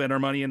 want to spend our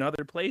money in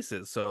other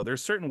places. So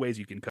there's certain ways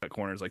you can cut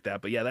corners like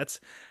that. But yeah,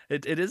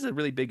 it is a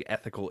really big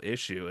ethical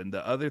issue. And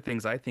the other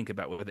things I think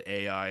about with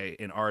AI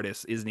and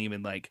artists isn't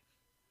even like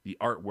the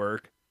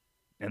artwork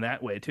and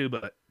that way too,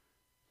 but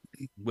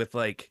with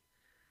like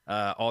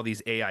all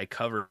these AI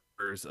covers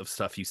of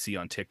stuff you see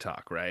on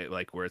TikTok, right?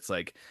 Like where it's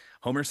like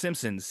Homer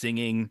Simpson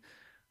singing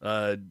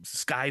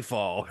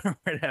Skyfall or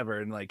whatever,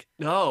 and like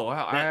No,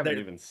 wow, I that haven't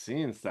there. even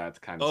seen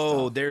that kind of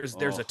Oh, stuff.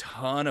 there's Oh, a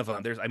ton of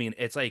them. I mean,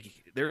 it's like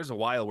there's a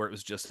while where it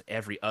was just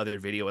every other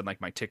video in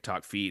like my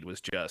TikTok feed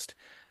was just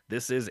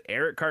this is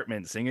Eric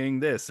Cartman singing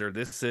this, or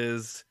this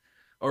is,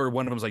 or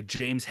one of them was like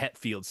James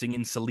Hetfield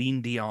singing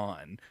Celine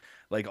Dion,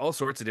 like all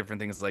sorts of different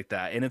things like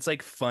that. And it's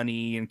like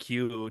funny and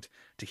cute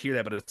to hear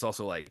that, but it's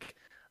also like,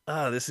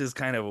 oh, this is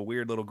kind of a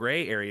weird little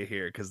gray area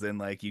here because then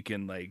like you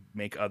can like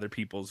make other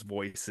people's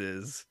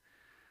voices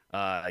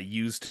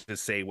used to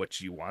say what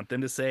you want them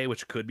to say,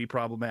 which could be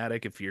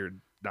problematic if you're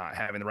not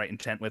having the right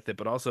intent with it.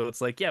 But also, it's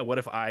like, yeah, what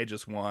if I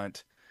just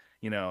want,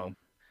 you know,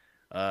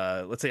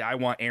 let's say I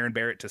want Aaron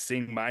Barrett to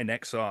sing my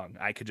next song.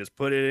 I could just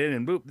put it in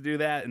and boop do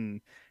that,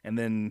 and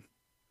then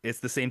it's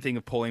the same thing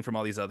of pulling from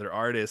all these other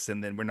artists,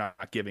 and then we're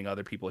not giving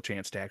other people a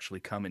chance to actually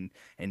come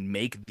and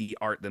make the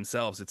art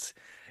themselves.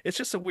 It's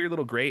just a weird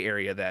little gray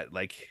area that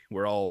like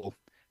we're all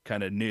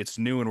kind of new. It's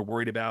new and we're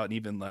worried about, and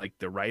even like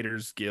the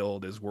Writers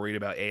Guild is worried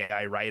about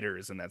AI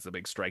writers, and that's a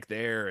big strike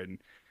there, and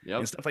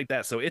yep. stuff like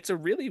that. So it's a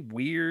really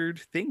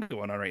weird thing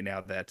going on right now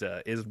that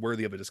is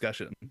worthy of a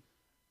discussion.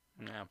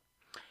 Yeah.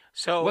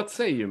 So What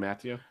say you,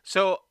 Matthew?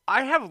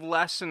 I have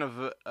less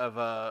of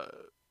a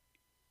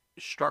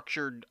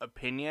structured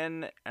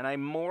opinion, and I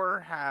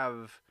more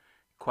have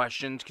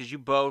questions because you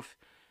both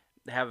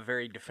have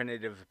very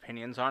definitive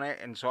opinions on it,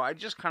 and so I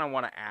just kind of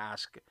want to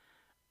ask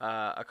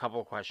a couple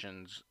of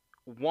questions.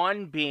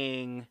 One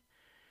being,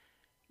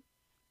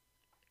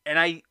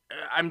 and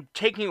I'm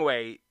taking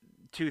away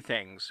two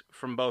things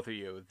from both of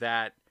you,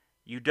 that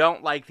you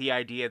don't like the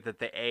idea that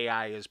the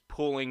AI is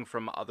pulling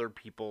from other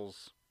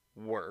people's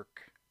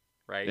work,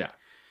 right?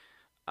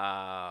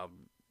 Yeah.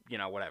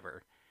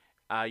 Whatever.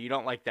 You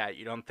don't like that.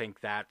 You don't think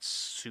that's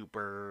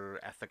super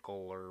ethical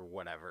or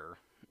whatever.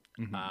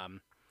 Hmm.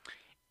 Um,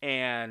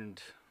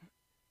 and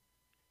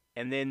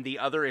and then the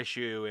other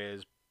issue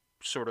is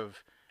sort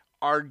of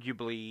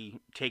arguably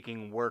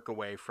taking work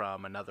away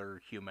from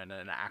another human,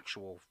 an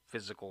actual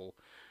physical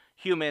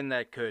human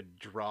that could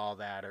draw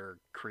that or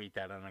create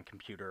that on a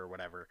computer or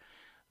whatever.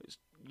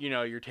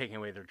 You're taking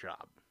away their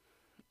job.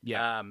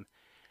 Yeah.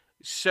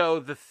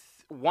 So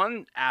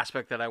one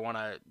aspect that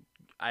I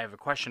have a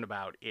question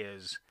about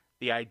is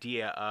the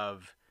idea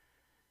of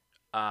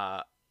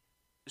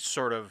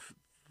sort of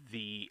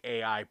the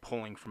AI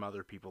pulling from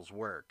other people's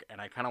work.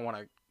 And I kind of want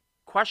to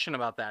question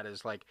about that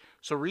is like,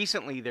 so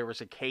recently there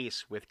was a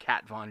case with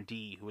Kat Von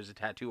D, who was a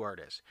tattoo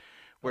artist,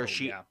 where Oh,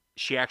 she yeah.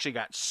 she actually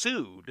got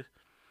sued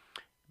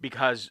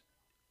because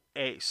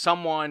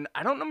someone,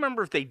 I don't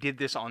remember if they did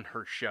this on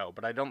her show,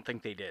 but I don't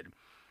think they did.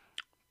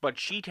 But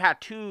she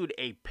tattooed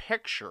a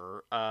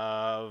picture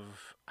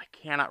of, I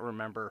cannot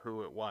remember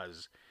who it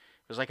was.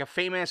 It was like a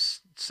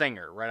famous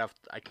singer, right off.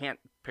 I can't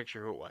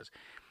picture who it was.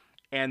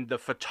 And the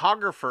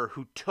photographer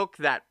who took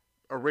that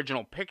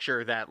original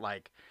picture, that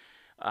like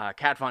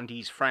Kat Von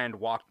D's friend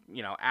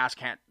asked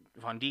Kat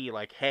Von D,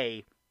 like,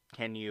 hey,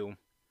 can you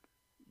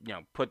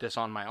put this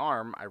on my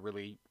arm? I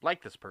really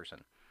like this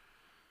person.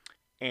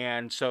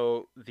 And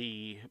so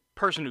the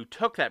person who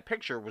took that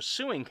picture was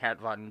suing Kat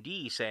Von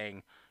D,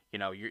 saying,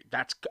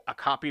 that's a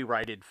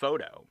copyrighted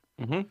photo.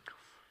 Mm-hmm.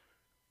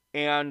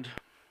 And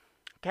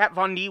Kat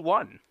Von D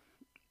won.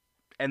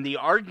 And the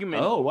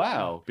argument... Oh,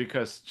 wow.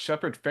 Because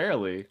Shepard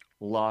Fairey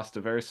lost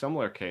a very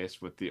similar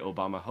case with the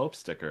Obama Hope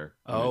sticker.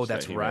 Oh, image that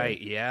that's he right.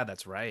 made. Yeah,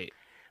 that's right.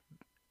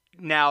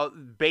 Now,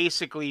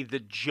 basically, the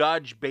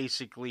judge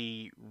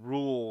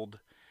ruled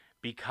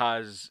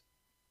because,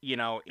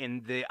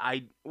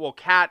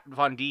 Kat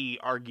Von D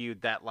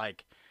argued that,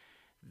 like,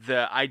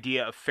 the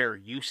idea of fair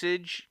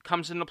usage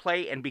comes into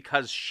play, and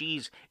because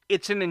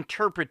it's an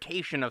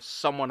interpretation of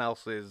someone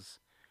else's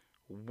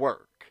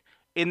work,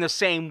 in the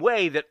same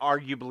way that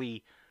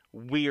arguably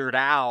Weird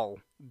Al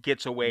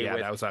gets away with. Yeah,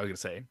 that was what I was gonna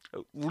say.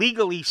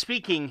 Legally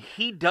speaking,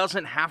 he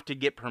doesn't have to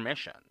get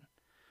permission.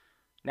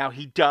 Now,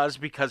 he does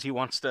because he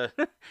wants to,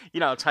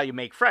 it's how you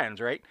make friends,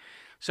 right?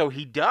 So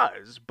he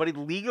does, but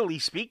legally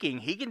speaking,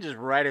 he can just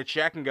write a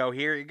check and go,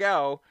 here you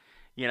go.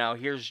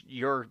 Here's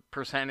your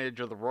percentage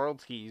of the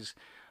royalties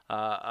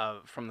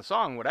from the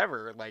song,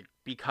 whatever, like,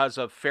 because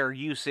of fair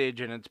usage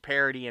and its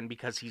parody, and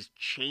because he's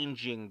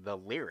changing the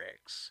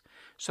lyrics.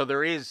 So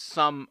there is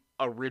some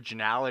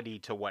originality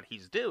to what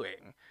he's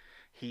doing.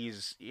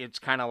 It's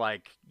kind of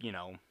like,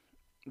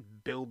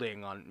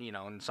 building on,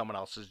 and someone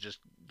else is just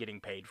getting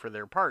paid for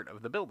their part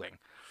of the building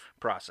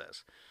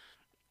process.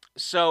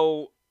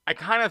 So I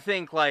kind of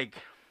think, like,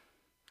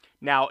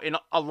 now in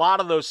a lot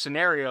of those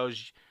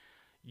scenarios,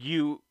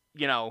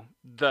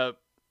 the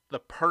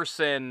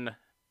person,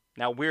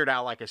 now Weird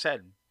Al, like I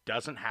said,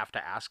 doesn't have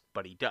to ask,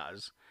 but he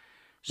does.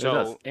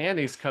 So, and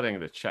he's cutting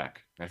the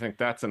check. I think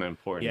that's an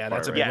important part.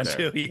 That's a right big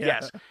there. one too. Yeah.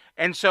 Yes.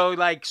 And so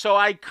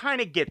I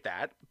kind of get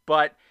that,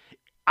 but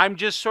I'm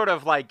just sort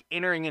of like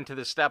entering into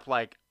the step,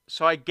 like,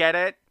 so I get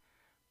it,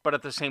 but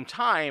at the same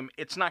time,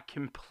 it's not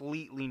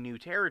completely new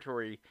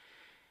territory.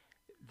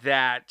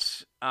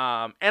 That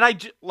and I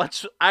do want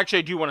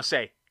to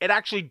say, it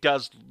actually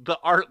does. The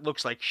art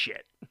looks like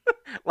shit.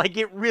 Like,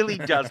 it really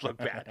does look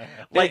bad.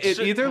 Like, it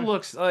either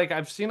looks like,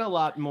 I've seen a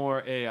lot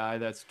more AI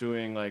that's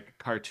doing like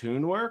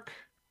cartoon work,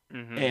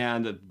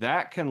 and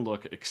that can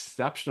look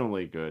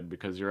exceptionally good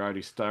because you're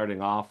already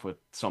starting off with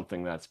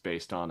something that's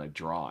based on a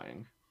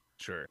drawing.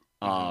 Sure.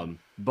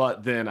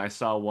 But then I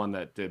saw one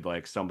that did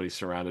like somebody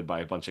surrounded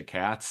by a bunch of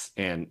cats,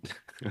 and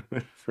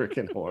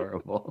freaking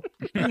horrible.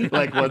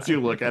 Like, once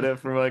you look at it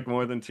for like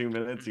more than 2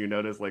 minutes, you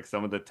notice like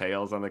some of the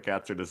tails on the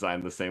cats are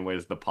designed the same way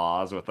as the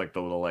paws, with like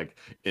the little like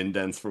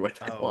indents for where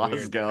the claws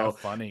weird. go. How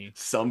funny.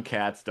 Some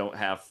cats don't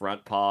have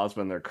front paws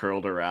when they're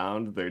curled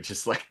around. They're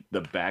just like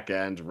the back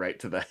end right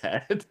to the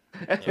head.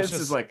 And it's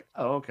just like,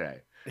 oh, okay.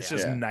 It's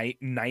just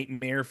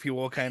nightmare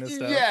fuel kind of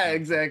stuff. Yeah,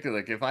 exactly.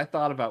 Like, if I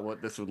thought about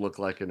what this would look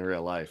like in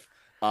real life,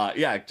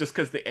 just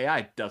because the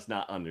AI does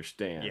not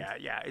understand.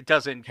 Yeah, it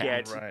doesn't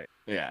get Right.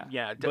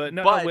 Yeah, But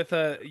with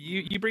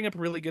you bring up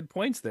really good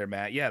points there,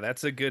 Matt. Yeah,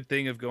 that's a good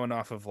thing of going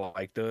off of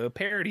like the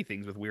parody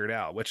things with Weird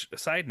Al. Which,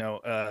 side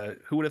note,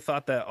 who would have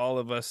thought that all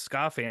of us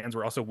ska fans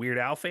were also Weird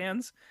Al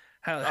fans?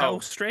 How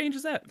strange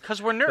is that?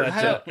 Because we're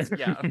nerds.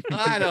 Yeah.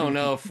 I don't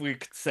know if we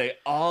could say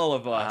all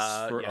of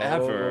us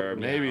forever.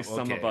 Maybe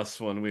some of okay.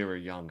 us when we were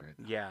younger.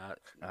 Yeah.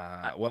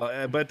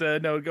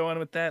 No, go on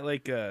with that.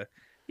 Like,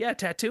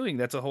 tattooing.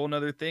 That's a whole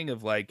nother thing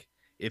of like,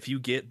 if you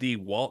get the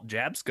Walt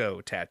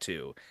Jabsco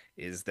tattoo,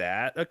 is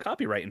that a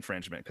copyright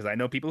infringement? Because I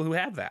know people who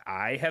have that.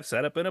 I have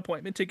set up an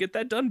appointment to get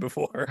that done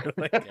before.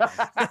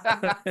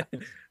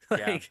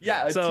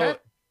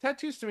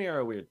 Tattoos to me are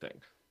a weird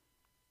thing.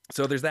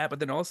 So there's that, but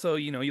then also,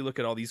 you look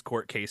at all these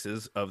court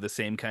cases of the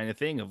same kind of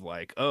thing of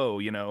like,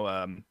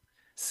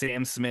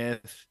 Sam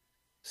Smith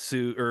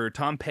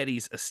Tom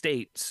Petty's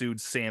estate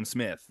sued Sam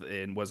Smith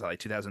in, was like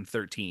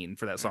 2013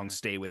 for that song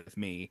 "Stay With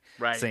Me,"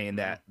 right, saying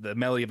that the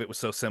melody of it was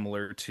so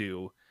similar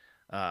to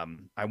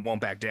 "I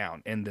Won't Back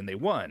Down," and then they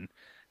won.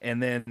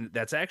 And then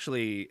that's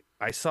actually,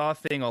 I saw a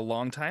thing a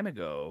long time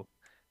ago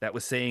that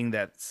was saying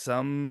that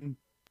some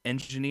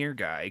engineer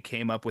guy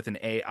came up with an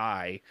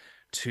AI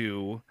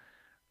to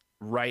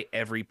write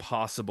every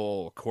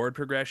possible chord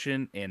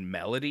progression and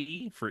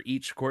melody for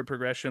each chord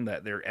progression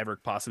that there ever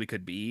possibly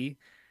could be.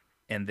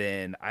 And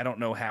then I don't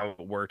know how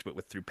it worked,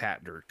 but through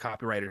patent or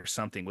copyright or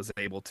something, was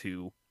able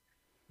to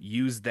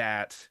use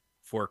that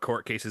for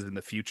court cases in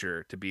the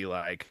future to be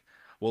like,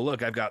 well,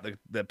 look, I've got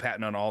the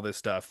patent on all this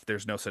stuff.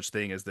 There's no such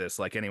thing as this.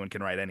 Like, anyone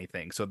can write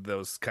anything. So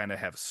those kind of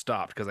have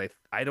stopped, because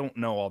I don't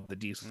know all the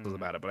details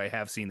about it, but I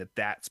have seen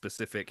that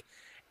specific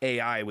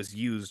AI was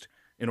used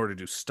in order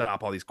to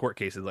stop all these court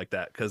cases like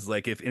that. Because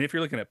like if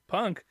you're looking at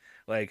punk,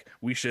 like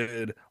we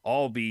should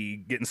all be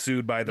getting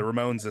sued by the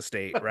Ramones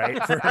estate,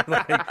 right? For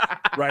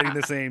like writing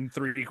the same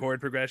 3 chord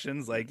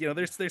progressions. Like, you know,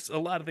 there's a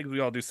lot of things we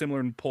all do similar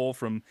and pull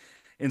from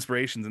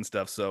inspirations and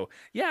stuff. So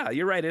yeah,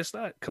 you're right. It's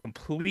not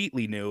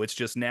completely new. It's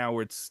just now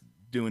it's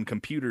doing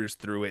computers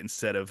through it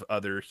instead of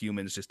other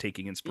humans just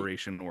taking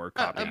inspiration or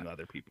copying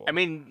other people. I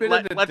mean, Bit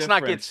of the let's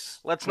not get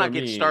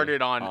difference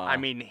started on. for me, I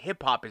mean,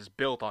 hip hop is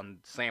built on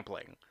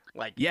sampling.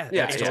 Like, yeah,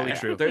 Yeah, that's yeah, totally yeah.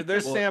 true.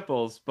 There's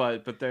samples,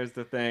 but there's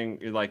the thing,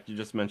 like you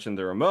just mentioned,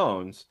 the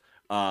Ramones.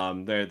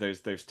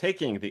 There's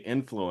taking the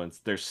influence.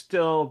 There's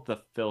still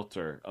the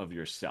filter of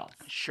yourself,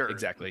 sure,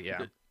 Exactly.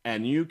 Yeah.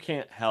 and you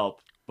can't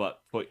help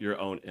but put your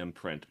own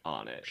imprint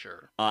on it.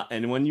 sure.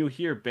 And when you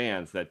hear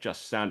bands that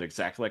just sound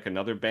exactly like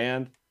another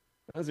band,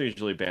 those are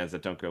usually bands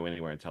that don't go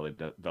anywhere until they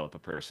develop a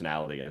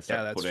personality and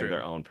start that's putting true.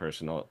 their own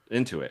personal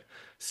into it.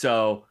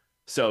 So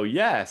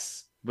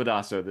yes, but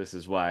also this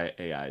is why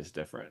AI is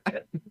different.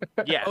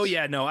 Yes. Oh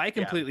yeah, no, I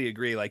completely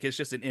agree. Like it's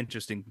just an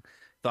interesting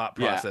thought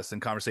Yeah. process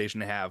and conversation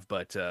to have.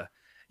 But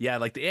yeah,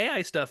 like the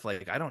AI stuff,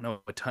 like I don't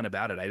know a ton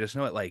about it. I just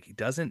know it like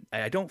doesn't.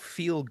 I don't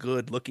feel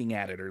good looking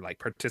at it or like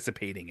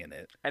participating in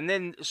it. And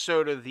then,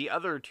 so to the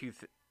other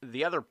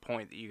the other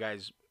point that you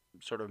guys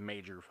sort of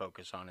major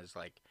focus on is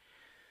like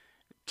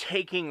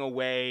taking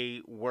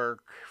away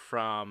work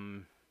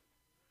from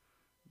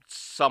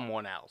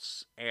someone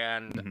else,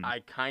 and Mhm.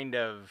 I kind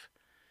of,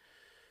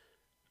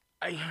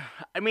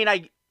 I mean,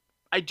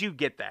 I do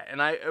get that,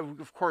 and I,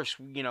 of course,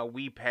 you know,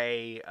 we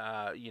pay,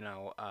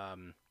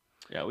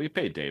 Yeah, we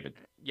paid David.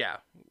 yeah,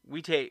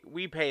 we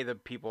pay the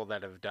people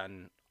that have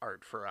done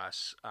art for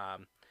us.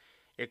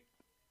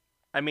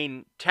 I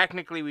mean,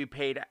 technically, we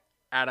paid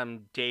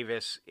Adam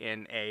Davis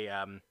in a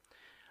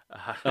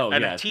Oh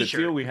and yeah, a the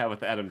T-shirt. deal we have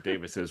with Adam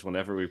Davis is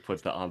whenever we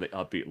put the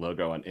Upbeat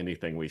logo on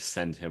anything, we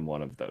send him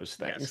one of those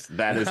things. Yes.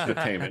 That is the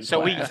payment.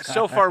 So plan.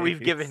 so far we've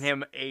given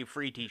him a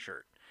free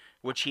T-shirt,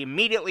 which he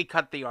immediately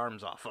cut the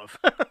arms off of.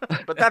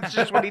 But that's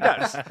just what he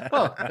does.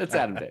 Well, it's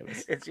Adam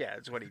Davis.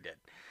 It's what he did.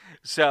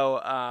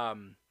 So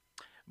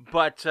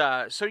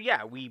so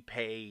yeah, we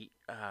pay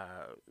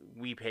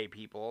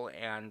people,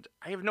 and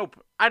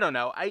I don't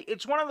know.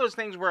 It's one of those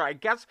things where I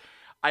guess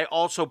I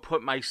also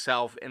put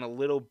myself in a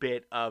little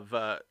bit of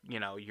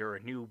you're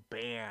a new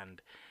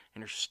band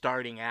and you're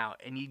starting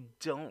out and you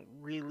don't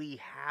really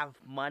have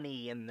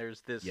money, and there's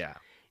this Yeah.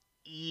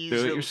 easy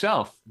Do it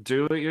yourself.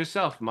 Do it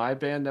yourself. My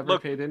band never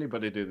Look- paid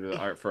anybody to do the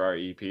art for our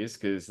EPs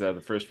because the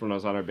first one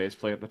was on our bass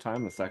player at the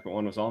time. The second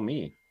one was all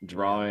me,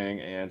 drawing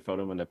and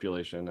photo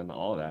manipulation and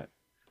all of that.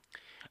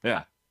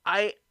 Yeah,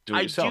 do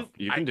it yourself.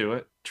 You can do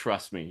it.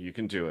 Trust me, you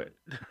can do it.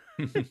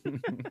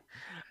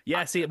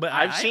 Yeah, see, but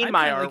I've seen I'm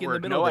my kinda, like, in the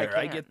artwork. middle No, I there.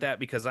 I can't. get that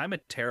because I'm a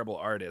terrible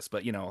artist,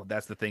 but you know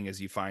that's the thing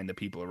is you find the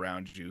people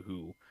around you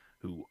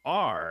who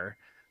are,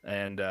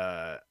 and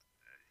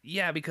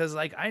yeah, because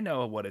like I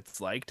know what it's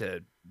like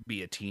to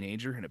be a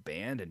teenager in a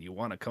band, and you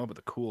want to come up with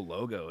a cool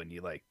logo, and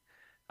you like,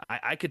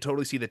 I could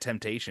totally see the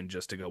temptation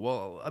just to go,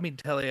 well, let me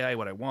tell AI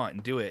what I want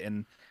and do it,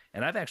 and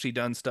I've actually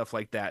done stuff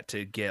like that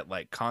to get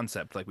like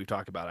concept, like we've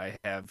talked about. I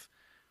have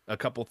a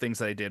couple things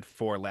that I did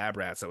for Lab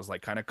Rats that was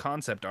like kind of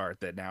concept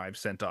art that now I've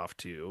sent off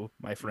to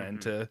my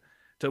friend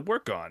to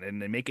work on and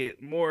make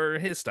it more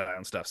his style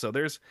and stuff. So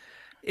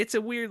it's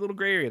a weird little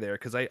gray area there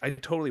because I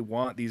totally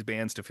want these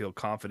bands to feel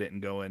confident in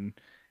going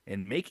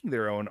and making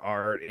their own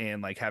art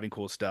and like having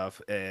cool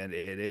stuff. And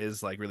it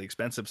is like really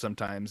expensive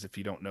sometimes if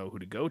you don't know who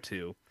to go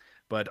to.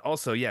 But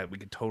also, yeah, we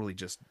could totally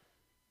just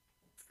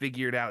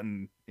figure it out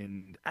and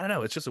I don't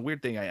know. It's just a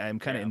weird thing. I'm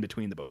kind of in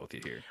between the both of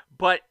you here.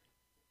 But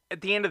at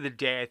the end of the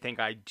day, I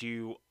think I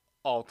do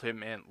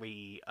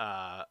ultimately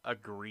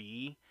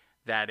agree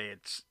that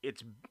it's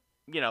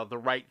the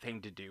right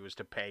thing to do is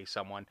to pay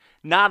someone.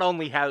 Not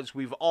only has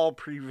we've all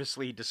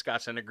previously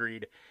discussed and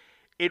agreed,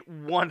 it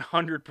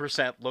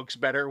 100% looks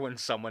better when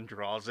someone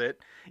draws it.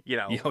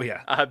 Oh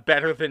yeah.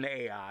 Better than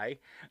AI.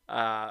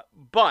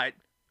 But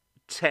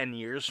 10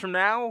 years from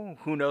now,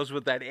 who knows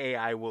what that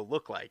AI will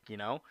look like?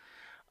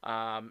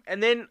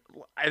 And then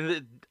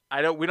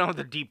we don't have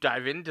to deep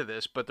dive into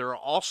this, but there are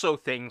also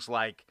things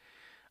like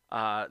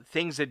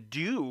things that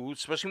do,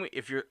 especially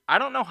if you're, I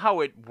don't know how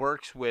it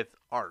works with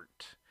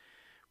art,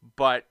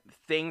 but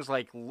things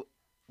like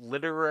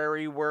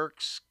literary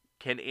works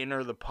can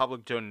enter the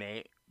public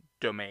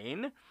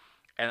domain.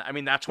 And I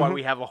mean, that's why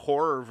we have a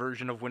horror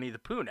version of Winnie the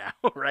Pooh now,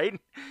 right?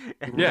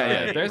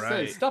 Yeah. There's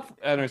Right. stuff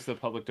enters the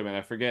public domain.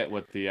 I forget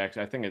what I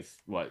think it's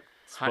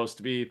supposed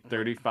to be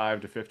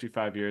 35 to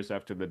 55 years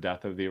after the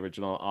death of the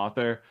original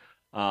author.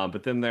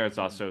 But then there's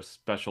also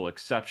special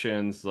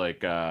exceptions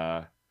like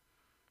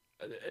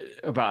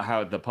about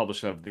how the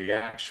publishing of the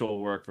actual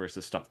work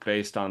versus stuff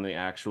based on the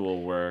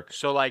actual work.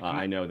 So like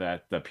I know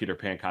that the Peter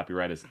Pan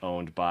copyright is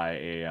owned by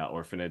a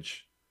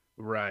orphanage.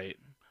 Right.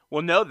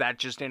 well, no, that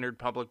just entered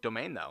public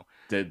domain though.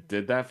 Did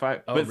that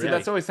fight? Oh, But see, really?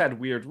 that's always had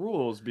weird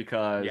rules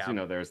because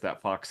Yeah. there's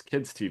that Fox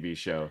Kids TV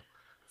show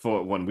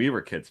for when we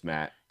were kids,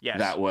 Matt. Yes.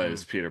 That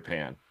was Peter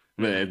Pan.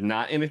 But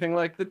not anything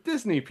like the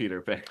Disney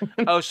Peter Pan.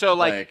 Oh, so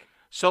like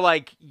So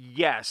like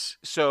yes,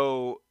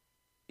 you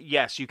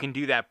can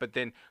do that, but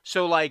then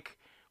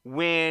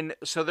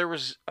there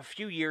was a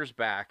few years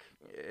back,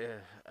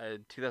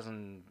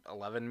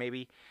 2011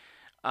 maybe,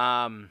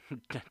 10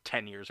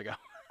 years ago,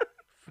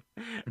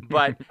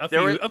 but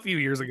a few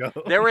years ago.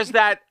 there was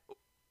that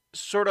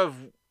sort of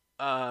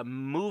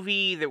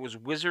movie that was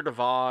Wizard of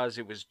Oz.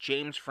 It was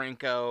James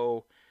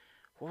Franco.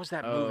 What was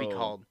that movie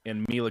called?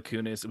 And Mila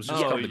Kunis. It was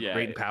just called The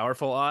Great and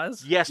Powerful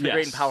Oz. Yes, The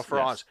Great and Powerful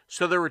Oz.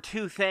 So there were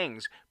two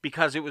things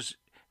because it was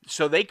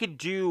so they could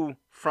do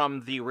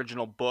from the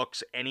original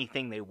books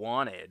anything they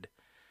wanted.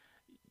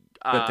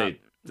 But they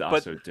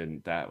also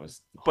didn't. That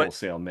was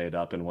wholesale made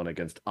up and went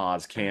against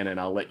Oz canon.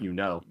 I'll let you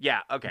know.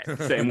 Yeah. Okay.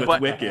 Same with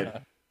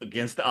Wicked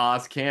against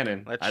Oz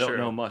canon. That's I don't true.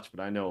 know much,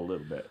 but I know a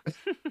little bit.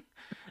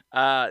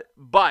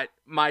 But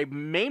my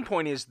main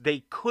point is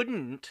they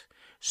couldn't.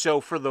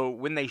 So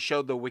when they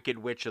showed the Wicked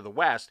Witch of the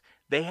West,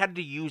 they had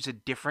to use a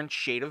different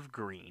shade of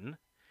green,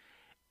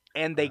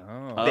 and they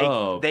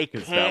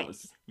can't.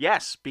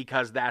 Yes,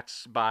 because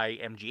that's by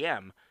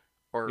MGM.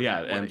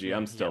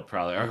 MGM still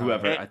probably, or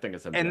whoever. I think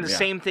it's MGM. And the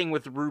same thing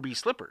with Ruby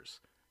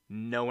Slippers.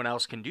 No one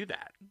else can do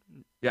that.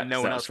 Yeah,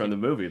 no one else from the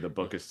movie. The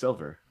book is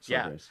silver.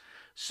 Yeah.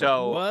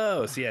 So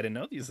whoa, see, I didn't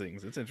know these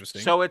things. It's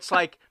interesting. So it's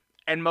like,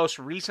 and most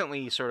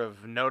recently, sort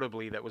of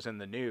notably, that was in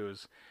the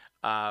news.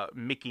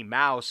 Mickey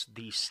Mouse,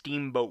 the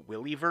Steamboat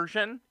Willie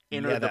version.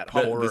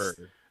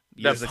 The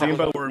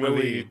Steamboat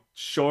Willie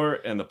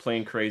short and the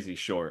Plain Crazy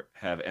short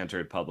have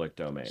entered public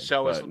domain.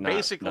 So it's not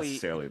basically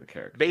necessarily the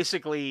character.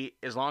 Basically,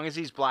 as long as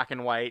he's black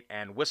and white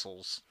and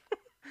whistles,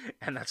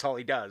 and that's all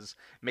he does,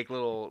 make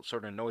little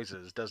sort of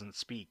noises, doesn't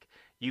speak,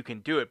 you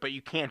can do it. But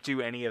you can't do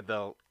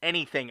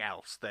anything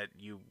else that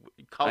you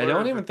color. I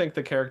don't even think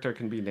the character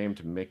can be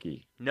named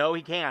Mickey. No,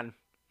 he can.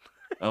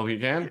 Oh, he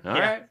can? All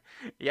right.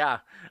 Yeah.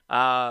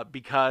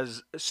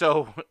 Because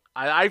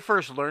I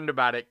first learned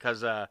about it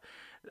because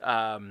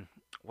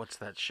what's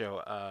that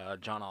show?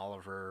 John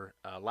Oliver.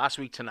 Last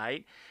Week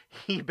Tonight.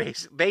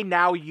 They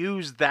now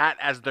use that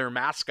as their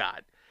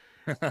mascot.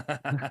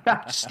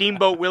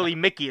 Steamboat Willie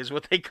Mickey is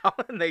what they call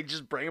it. And they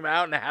just bring him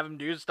out and have him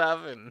do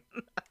stuff. And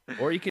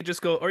or you could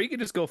just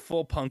go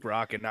full punk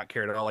rock and not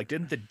care at all. Like,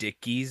 didn't the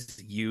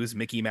Dickies use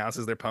Mickey Mouse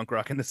as their punk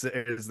rock as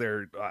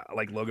their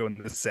like logo in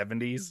the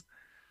 70s?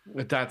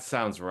 That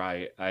sounds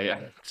right.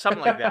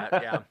 Something like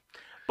that, yeah.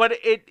 But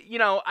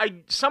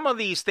some of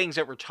these things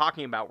that we're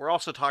talking about, we're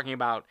also talking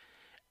about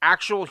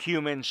actual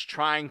humans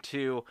trying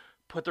to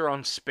put their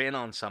own spin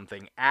on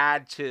something,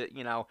 add to,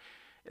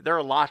 there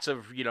are lots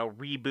of,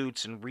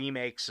 reboots and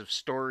remakes of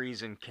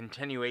stories and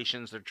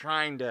continuations. They're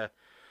trying to,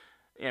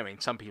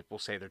 some people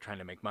say they're trying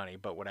to make money,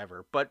 but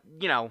whatever. But,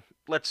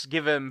 let's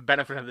give them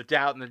benefit of the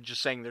doubt, and they're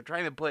just saying they're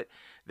trying to put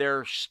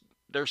their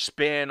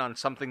spin on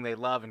something they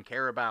love and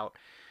care about.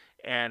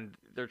 And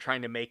they're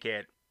trying to make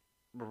it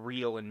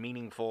real and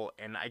meaningful.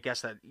 And I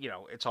guess that,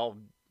 it's all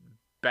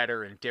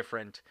better and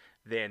different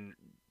than,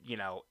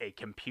 a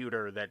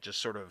computer that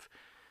just sort of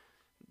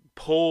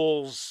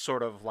pulls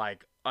sort of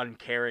like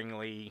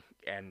uncaringly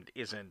and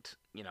isn't,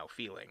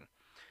 feeling.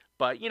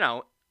 But,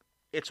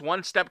 it's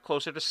one step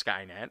closer to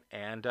Skynet,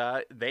 and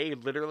they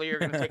literally are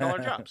going to take all our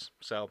jobs.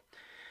 So,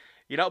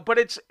 but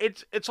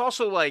it's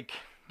also like,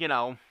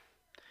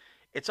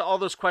 it's all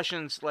those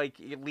questions, like,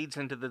 it leads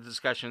into the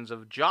discussions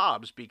of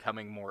jobs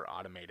becoming more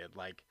automated.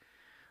 Like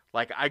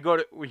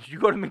when you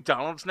go to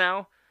McDonald's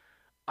now,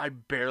 I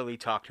barely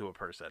talk to a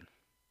person.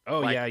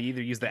 Oh, yeah, you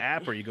either use the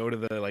app or you go to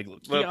the, little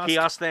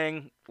kiosk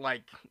thing,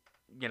 but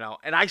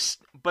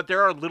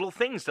there are little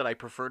things that I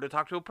prefer to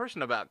talk to a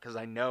person about because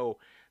I know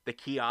the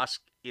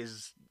kiosk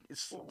is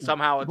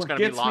somehow it's going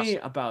to be lost. What gets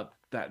me about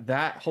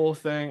that whole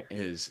thing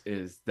is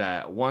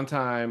that one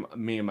time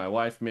me and my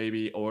wife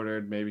maybe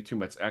ordered too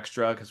much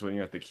extra because when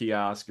you're at the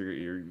kiosk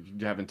you're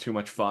having too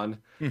much fun,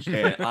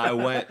 and I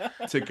went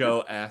to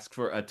go ask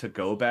for a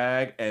to-go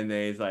bag, and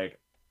they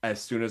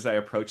as soon as I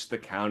approached the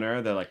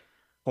counter, they're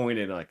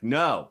pointed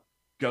no,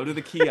 go to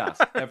the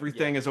kiosk.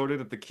 Everything is ordered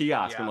at the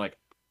kiosk. Yeah. I'm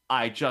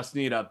I just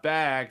need a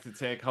bag to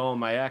take home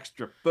my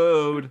extra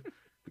food.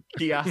 The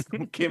kiosk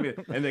give me,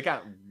 and they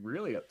got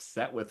really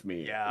upset with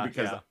me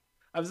because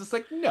I was just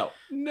no.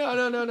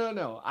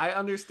 I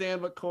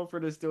understand what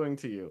corporate is doing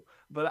to you,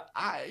 but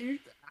I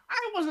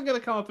wasn't gonna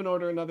come up and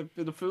order another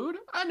bit of food.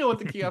 I know what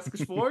the kiosk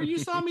is for. You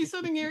saw me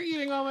sitting here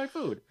eating all my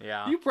food.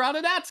 Yeah, you brought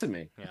it out to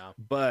me. Yeah,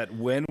 but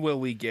when will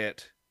we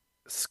get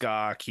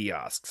Ska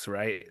kiosks?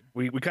 Right,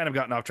 we kind of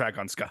gotten off track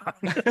on Ska.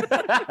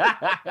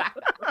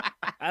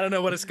 I don't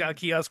know what a Ska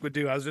kiosk would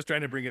do. I was just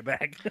trying to bring it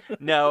back.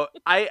 No,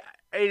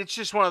 it's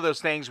just one of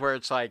those things where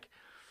it's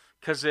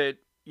because it,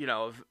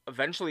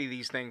 eventually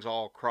these things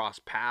all cross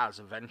paths.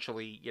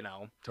 Eventually,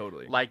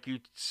 totally. Like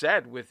you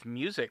said with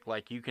music,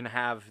 you can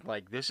have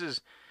this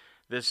is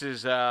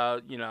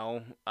Bob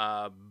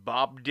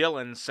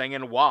Dylan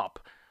singing WAP,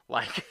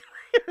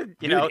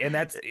 Dude, and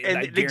that's and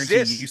I guarantee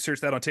exists. You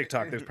search that on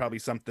TikTok, there's probably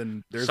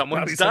something.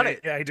 Someone's done it.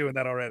 Yeah, doing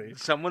that already.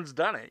 Someone's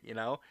done it.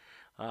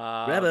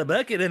 Grab a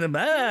bucket and a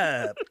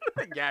mop.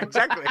 Yeah,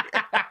 exactly.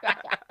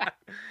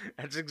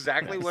 That's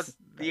exactly what Nice,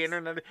 the nice.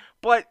 internet.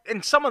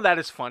 And some of that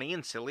is funny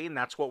and silly, and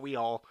that's what we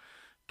all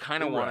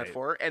kind of want it Right.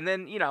 for. And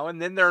then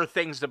and then there are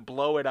things that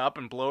blow it up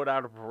and blow it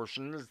out of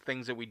proportion. There's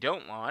things that we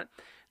don't want.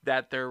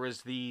 That there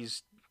was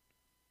this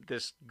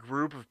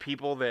group of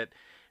people that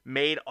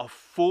made a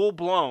full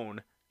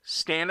blown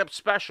stand up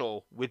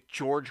special with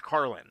George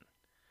Carlin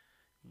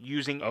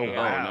using Oh, AI.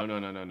 wow.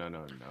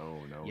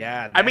 No.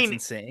 Yeah, I that's mean,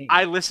 insane.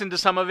 I listened to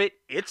some of it.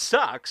 It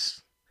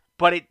sucks,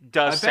 but it I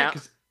does bet sound.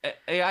 because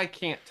AI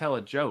can't tell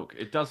a joke.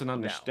 It doesn't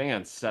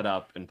understand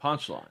setup and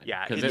punchline.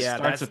 Yeah, because it Yeah,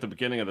 starts that's- at the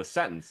beginning of the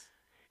sentence.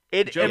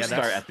 It Jokes Yeah,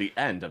 start that's- at the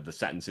end of the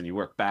sentence, and you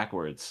work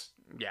backwards.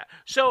 yeah.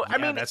 So I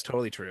Yeah, mean, that's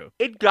totally true.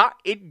 it got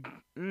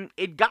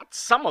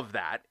some of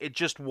that. It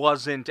just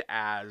wasn't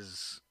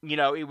as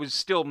it was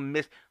still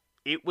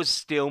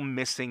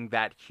missing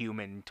that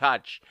human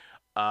touch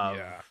of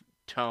Yeah.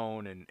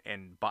 tone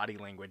and body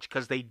language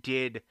because they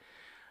did.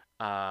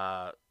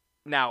 Now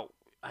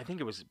I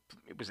think it was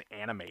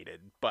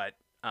animated, but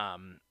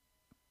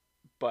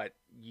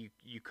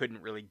you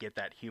couldn't really get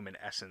that human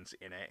essence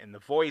in it, and the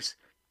voice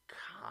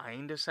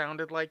kind of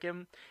sounded like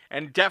him,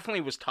 and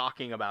definitely was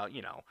talking about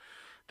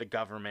the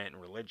government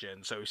and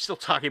religion. So he's still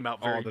talking about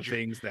All the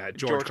things that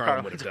George George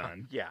Carlin would Carlin's have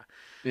done. Yeah,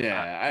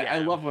 Yeah, I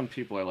yeah. love when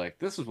people are like,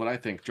 "This is what I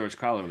think George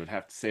Carlin would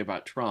have to say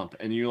about Trump,"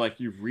 and you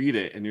read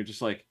it, and you're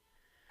just like,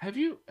 "Have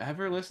you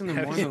ever listened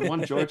to more than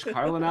one George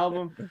Carlin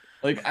album?"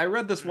 Like, I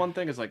read this one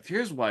thing is like,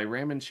 "Here's why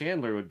Raymond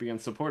Chandler would be in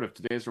support of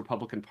today's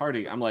Republican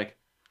Party." I'm like,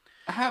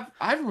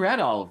 I've read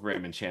all of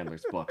Raymond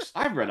Chandler's books.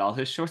 I've read all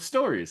his short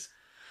stories.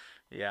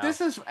 yeah. This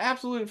is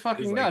absolute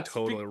fucking He's, nuts.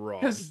 totally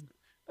wrong. Because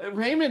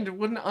Raymond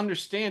wouldn't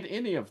understand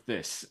any of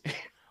this.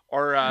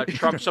 Or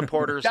Trump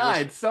supporters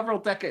Died several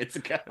decades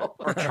ago.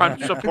 or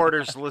Trump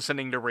supporters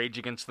listening to Rage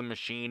Against the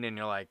Machine, and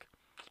you're like,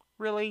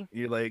 really?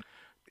 You're like,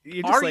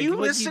 Are you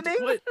listening?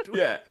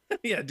 Yeah.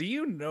 Yeah, do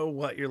you know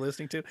what you're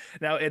listening to?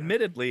 Now,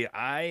 admittedly,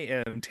 I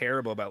am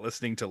terrible about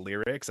listening to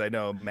lyrics. I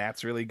know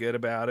Matt's really good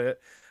about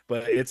it,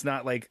 but it's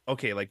not like,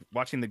 okay, like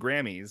watching the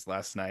Grammys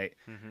last night,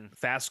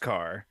 Fast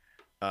Car,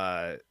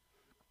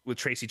 with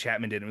Tracy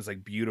Chapman did, it was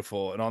like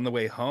beautiful. And on the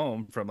way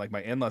home from like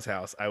my in-laws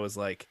house, I was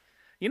like,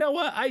 you know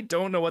what? I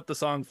don't know what the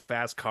song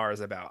Fast Car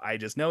is about. I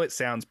just know it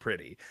sounds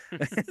pretty.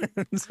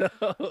 So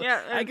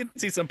Yeah, I can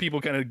see some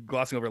people kind of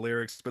glossing over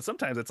lyrics, but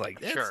sometimes it's like,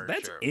 that's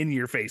Sure. in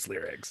your face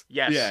lyrics.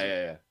 Yes.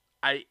 Yeah.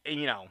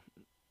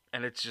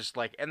 And it's just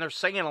like, and they're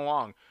singing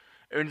along,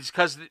 and it's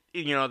because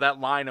that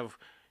line of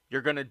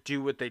 "you're gonna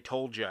do what they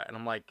told you," and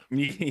I'm like,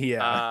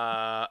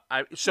 Yeah.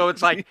 so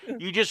it's like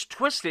you just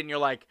twist it, and you're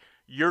like,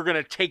 "You're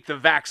gonna take the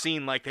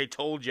vaccine like they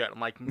told you." And I'm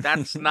like,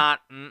 that's not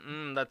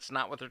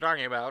what they're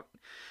talking about.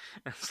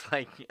 It's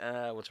like,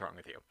 what's wrong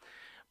with you?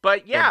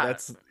 But yeah,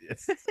 That's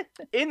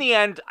in the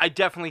end, I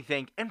definitely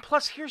think, and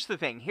plus, here's the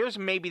thing. Here's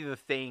maybe the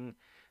thing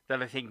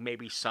that I think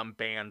maybe some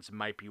bands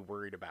might be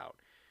worried about.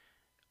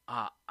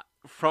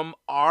 From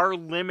our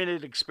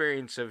limited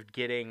experience of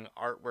getting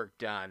artwork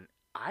done,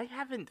 I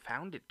haven't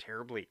found it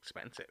terribly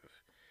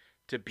expensive,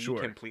 to be Sure.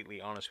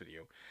 completely honest with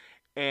you.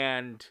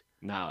 And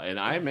No, and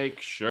I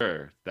make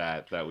sure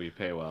that we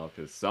pay well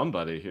because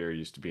somebody here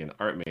used to be an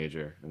art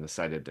major and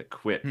decided to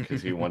quit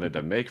because he wanted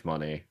to make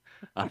money.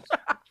 And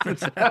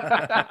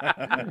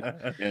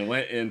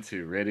went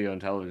into radio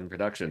and television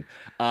production.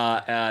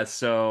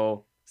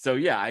 So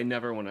yeah, I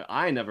never want to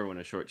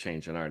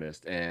shortchange an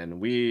artist, and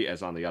we,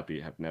 as on the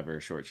Uppie, have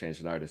never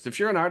shortchanged an artist. If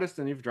you're an artist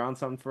and you've drawn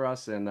something for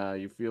us, and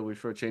you feel we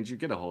shortchanged you,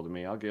 get a hold of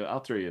me. I'll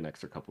throw you an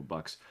extra couple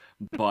bucks.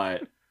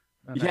 But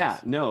yeah,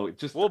 no,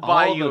 just we'll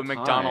buy all you a the time.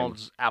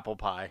 McDonald's apple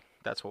pie.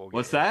 That's what we'll get.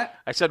 What's that?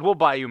 I said we'll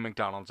buy you a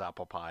McDonald's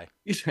apple pie.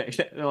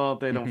 Well,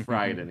 they don't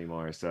fry it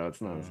anymore, so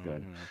it's not as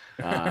good.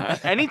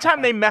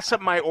 Anytime they mess up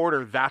my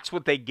order, that's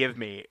what they give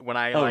me when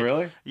I Oh,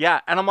 really?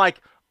 Yeah, and I'm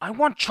like, I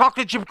want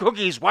chocolate chip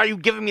cookies. Why are you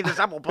giving me this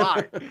apple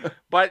pie?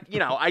 But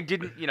I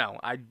didn't.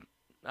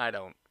 I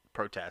don't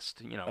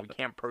protest. We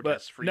can't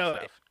protest free no,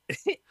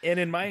 stuff. And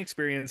in my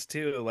experience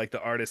too, like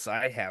the artists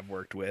I have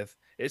worked with,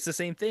 it's the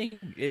same thing.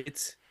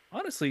 It's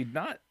honestly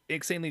not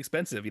insanely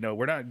expensive.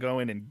 We're not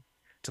going and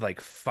to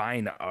like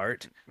fine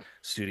art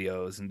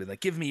studios and be like,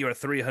 give me your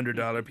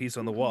 $300 piece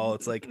on the wall.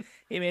 It's like,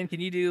 hey man, can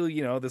you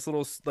do this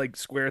little like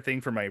square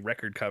thing for my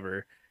record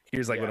cover?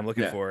 Here's like what I'm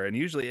looking for. And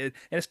usually, and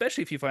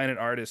especially if you find an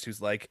artist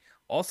who's like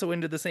also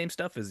into the same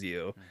stuff as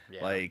you,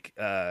 like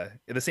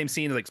in the same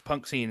scene, like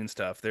punk scene and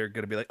stuff, they're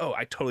gonna be like, oh,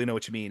 I totally know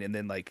what you mean, and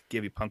then like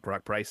give you punk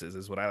rock prices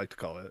is what I like to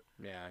call it.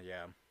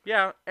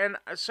 Yeah. And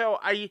so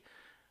I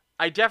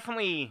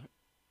definitely,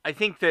 I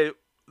think that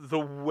the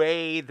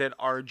way that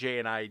RJ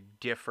and I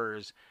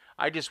differs,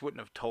 I just wouldn't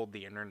have told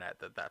the internet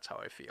that that's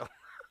how I feel.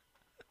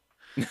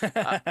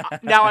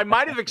 Now I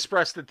might have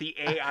expressed that the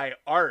AI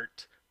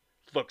art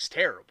looks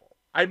terrible.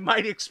 I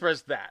might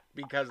express that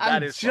because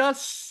that is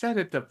just said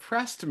it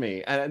depressed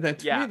me, and then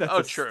to me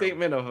that's true.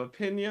 Statement of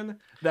opinion.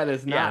 That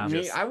is not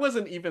me. Just- I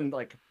wasn't even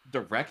like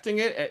directing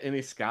it at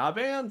any ska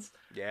bands.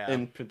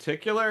 In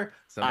particular,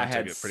 Someone I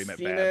had took it pretty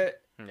seen bad.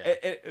 it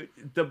Yeah.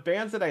 The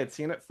bands that I had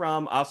seen it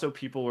from, also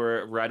people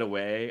were right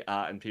away,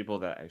 and people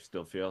that I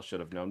still feel should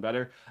have known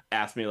better,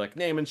 asked me like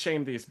name and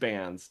shame these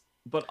bands.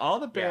 But all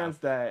the bands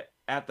that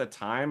at the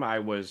time I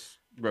was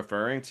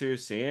referring to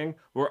seeing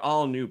were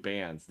all new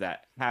bands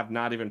that have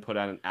not even put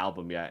out an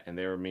album yet, and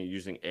they were me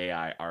using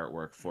AI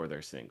artwork for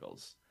their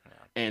singles.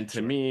 And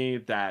to me,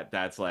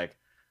 that's like,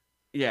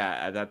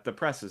 yeah, that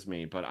depresses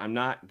me. But I'm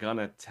not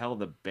gonna tell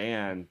the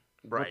band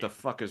what the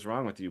fuck is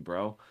wrong with you,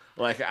 bro.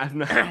 Like, I'm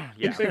not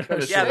even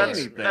gonna say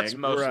anything. That's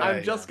most.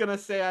 I'm just gonna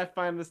say I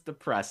find this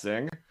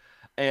depressing,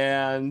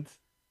 and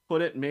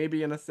put it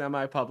maybe in a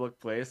semi-public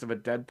place of a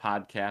dead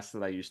podcast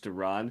that I used to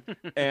run,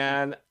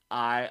 and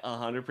I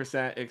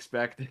 100%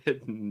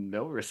 expected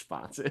no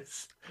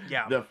responses.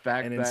 Yeah. The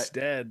fact and that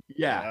instead,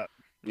 yeah.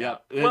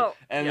 Well,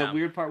 the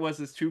weird part was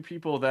is two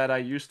people that I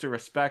used to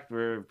respect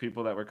were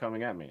people that were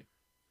coming at me.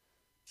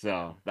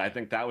 So I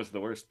think that was the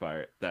worst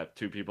part. That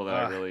two people that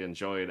I really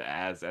enjoyed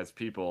as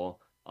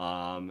people,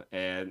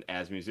 and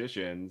as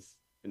musicians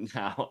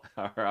now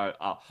are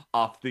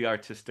off the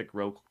artistic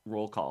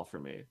roll call for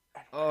me.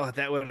 Oh,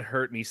 that would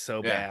hurt me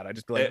so bad. I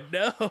just be like,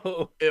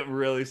 no. It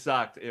really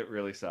sucked. It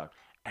really sucked.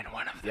 And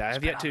one of them. I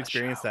have yet to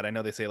experience that. I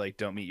know they say like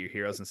don't meet your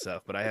heroes and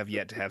stuff, but I have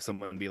yet to have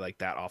someone be like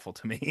that awful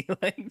to me.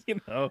 Like,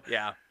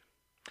 Yeah.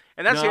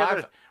 And that's the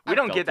other. We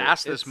don't get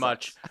asked this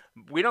much.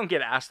 We don't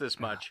get asked this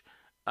much.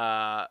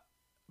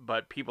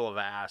 But people have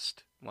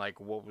asked, like,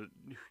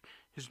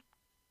 has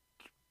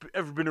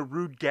ever been a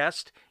rude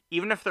guest?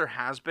 Even if there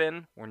has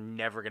been, we're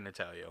never gonna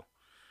tell you.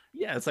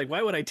 Yeah, it's like,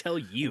 why would I tell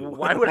you?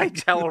 Why would I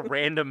tell a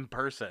random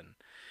person?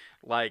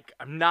 Like,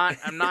 I'm not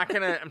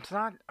gonna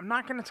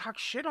talk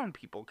shit on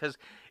people because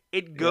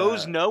it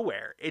goes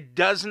nowhere. It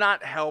does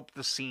not help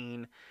the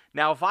scene.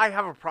 Now, if I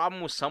have a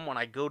problem with someone,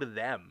 I go to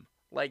them.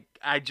 Like,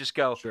 I just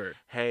go,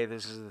 hey,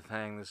 this is the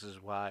thing. This is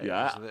why.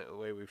 This is the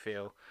way we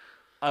feel.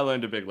 I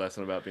learned a big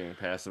lesson about being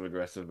passive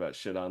aggressive about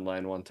shit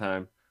online one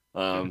time.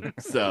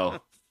 So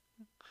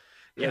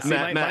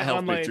Matt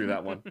helped me through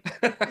that one.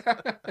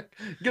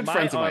 Good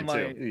friends of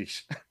mine too.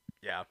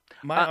 Yeah.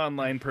 My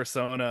online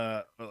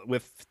persona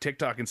with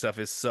TikTok and stuff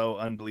is so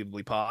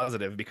unbelievably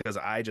positive because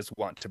I just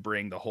want to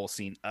bring the whole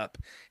scene up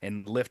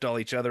and lift all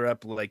each other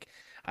up. Like,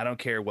 I don't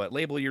care what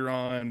label you're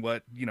on,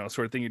 what,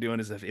 sort of thing you're doing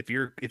is if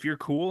you're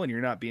cool and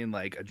you're not being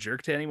like a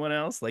jerk to anyone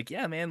else, like,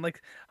 yeah, man,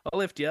 like I'll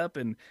lift you up.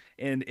 And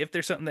if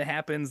there's something that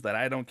happens that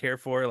I don't care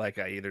for, like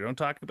I either don't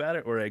talk about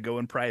it or I go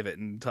in private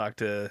and talk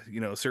to,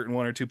 certain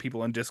one or two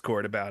people on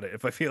Discord about it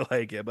if I feel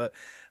like it. But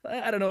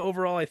I don't know.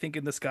 Overall, I think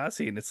in the ska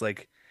scene, it's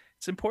like,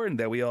 it's important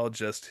that we all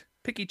just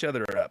pick each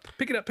other up,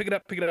 pick it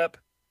up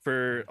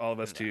for all of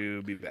us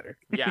to be better.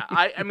 Yeah.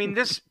 I mean,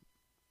 this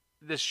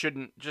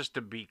shouldn't, just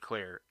to be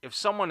clear, if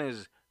someone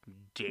is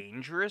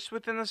dangerous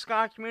within the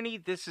ska community,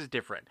 this is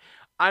different.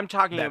 I'm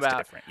talking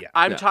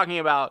talking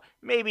about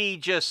maybe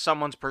just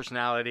someone's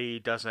personality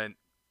doesn't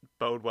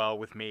bode well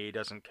with me,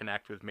 doesn't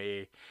connect with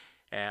me,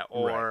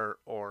 or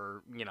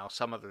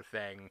some other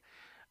thing.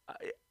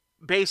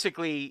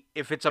 Basically,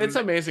 if it's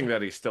amazing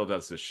that he still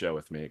does this show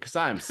with me because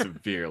I'm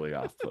severely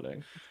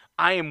off-putting.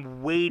 I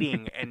am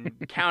waiting and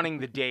counting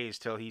the days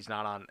till he's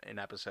not on an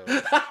episode.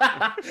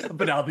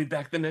 But I'll be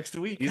back the next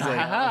week. He's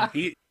like,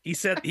 he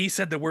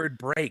said the word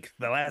break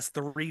the last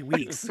 3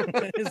 weeks.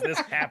 When is this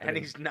happening? And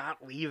he's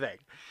not leaving.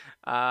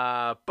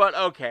 But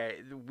okay,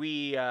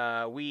 we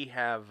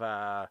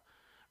have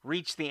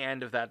reached the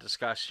end of that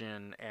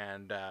discussion,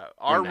 and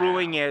our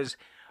ruling is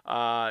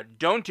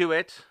don't do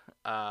it.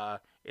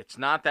 It's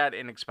not that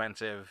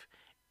inexpensive,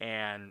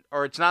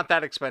 or it's not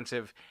that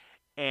expensive,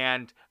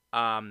 and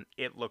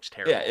it looks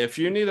terrible. Yeah, if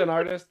you need an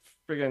artist,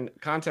 friggin'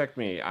 contact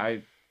me.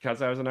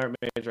 Because I was an art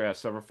major, I have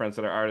several friends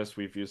that are artists.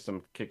 We've used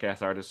some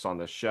kick-ass artists on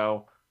the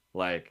show,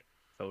 like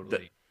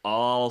totally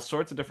all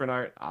sorts of different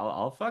art.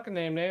 I'll fucking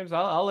name names.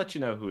 I'll let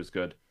you know who's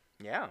good.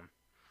 Yeah.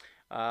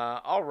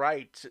 All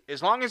right.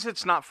 As long as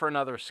it's not for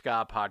another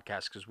ska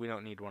podcast, because we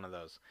don't need one of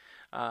those.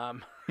 Oh,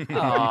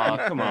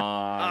 come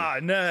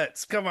on.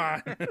 Nuts. Come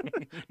on.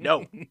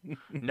 No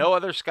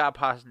other ska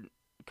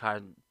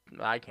podcast.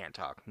 I can't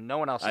talk. No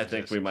one else. I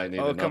think we might need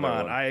another come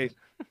on. one.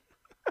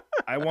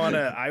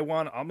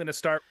 I'm going to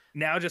start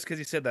now just because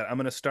you said that. I'm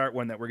going to start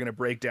one that we're going to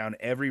break down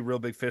every Real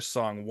Big Fish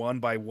song one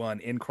by one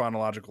in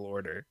chronological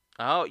order.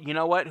 Oh, you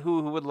know what?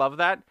 Who would love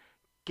that?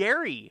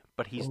 Gary,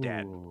 but he's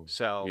dead.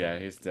 So yeah,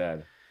 he's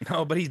dead.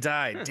 No, but he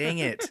died. Dang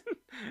it.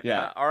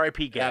 Yeah.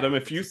 R.I.P. Gary. Adam,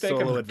 if you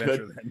think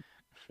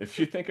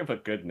of a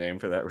good name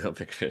for that Real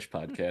Big Fish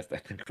podcast, I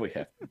think we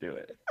have to do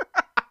it.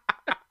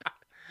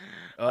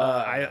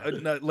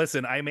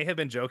 Listen, I may have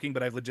been joking,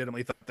 but I've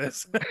legitimately thought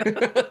this.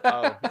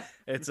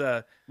 It's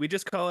we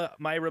just call it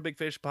My Real Big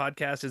Fish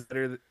Podcast is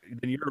better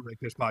than Your Real Big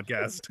Fish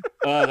Podcast.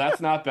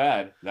 That's not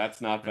bad. That's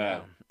not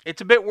bad.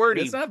 It's a bit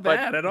wordy. It's not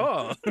bad at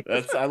all.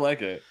 I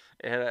like it.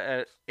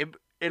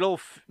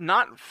 It'll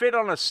not fit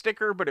on a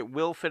sticker, but it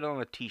will fit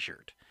on a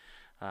T-shirt.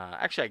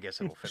 Actually, I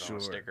guess it'll fit on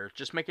a sticker.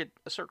 Just make it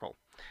a circle.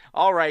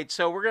 All right,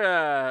 so we're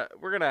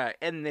gonna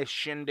end this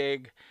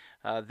shindig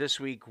this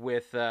week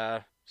with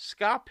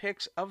ska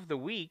picks of the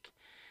week,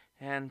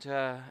 And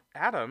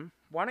Adam,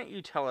 why don't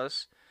you tell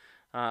us?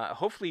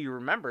 Hopefully you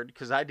remembered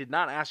because I did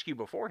not ask you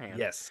beforehand.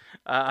 Yes.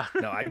 Uh,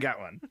 No, I got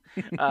one.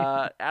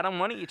 Adam,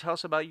 why don't you tell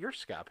us about your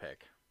ska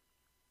pick?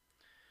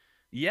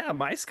 Yeah,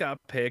 my ska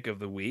pick of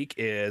the week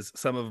is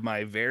some of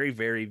my very,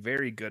 very,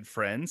 very good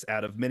friends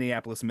out of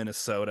Minneapolis,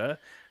 Minnesota.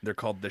 They're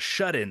called the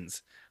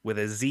Shut-ins with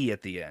a Z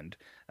at the end.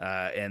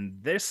 And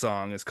this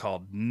song is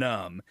called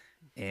Numb.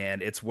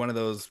 And it's one of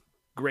those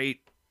great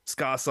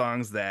ska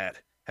songs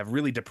that have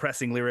really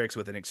depressing lyrics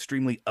with an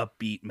extremely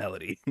upbeat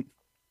melody.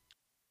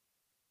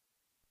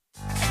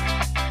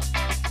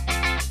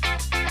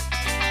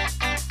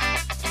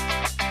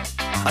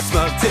 I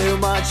smoke too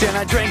much and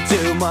I drink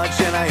too much,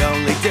 and I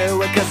only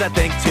do it cause I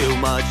think too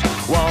much.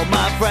 Well,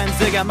 my friends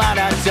think I'm out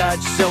of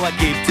touch, so I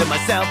keep to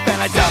myself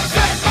and I don't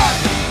say much.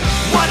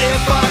 What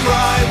if I'm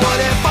right? What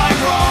if I'm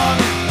wrong?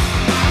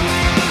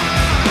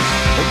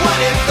 What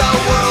if the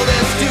world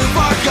is too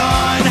far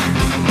gone?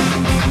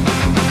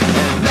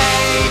 And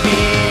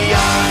maybe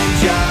I'm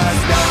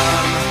just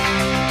numb.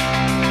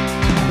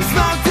 I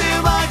smoke too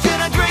much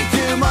and I drink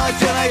too much,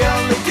 and I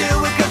only do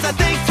it cause I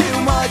think too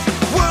much.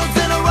 World's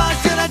in a rush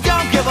and I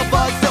don't give a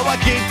fuck, so I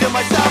keep to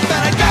myself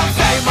and I don't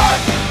say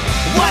much.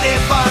 What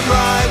if I'm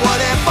right? What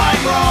if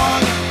I'm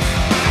wrong?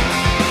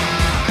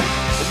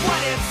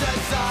 What if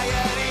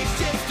society's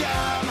just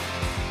dumb?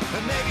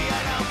 And maybe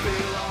I don't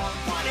belong.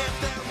 What if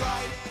they're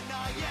right and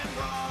I am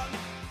wrong?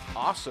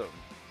 Awesome.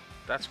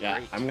 That's Yeah,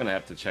 great. I'm gonna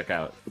have to check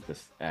out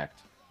this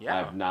act.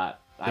 Yeah.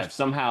 I've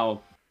somehow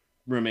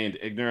remained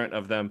ignorant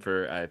of them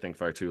for I think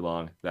far too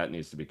long. That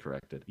needs to be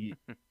corrected.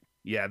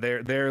 Yeah,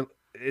 they're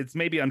it's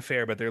maybe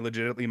unfair, but they're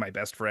legitimately my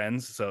best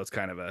friends, so it's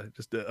kind of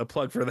just a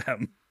plug for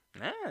them.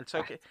 Yeah, it's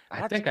okay.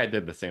 I think I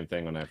did the same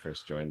thing when I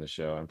first joined the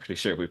show. I'm pretty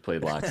sure we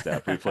played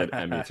Lockstep. We played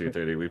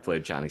ME230. We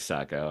played Johnny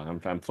Sacco.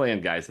 I'm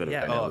playing guys that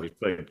Yeah, I know. oh. We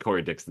played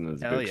Corey Dixon and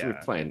his Hell books. We're yeah.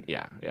 playing,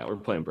 we're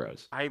playing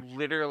bros. I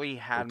literally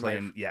had We're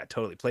playing,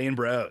 totally playing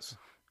bros.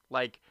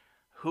 like,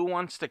 who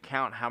wants to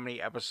count how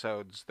many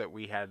episodes that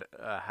we had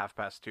Half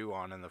Past Two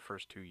on in the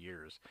first 2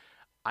 years?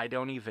 I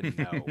don't even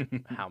know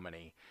how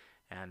many.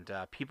 And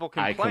people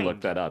I complained. can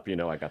look that up. You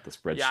know, I got the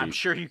spreadsheet. Yeah, I'm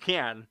sure you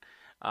can.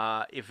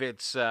 If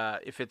it's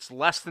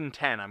less than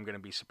 10, I'm going to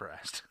be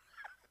surprised.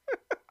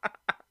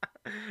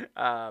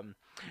 But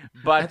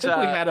I think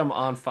we had him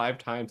on 5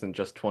 times in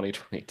just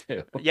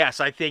 2022. yes,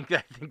 I think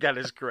that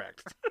is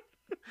correct.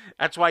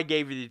 That's why I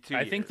gave you the 2 I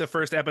years. think the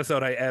first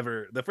episode I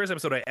ever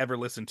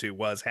listened to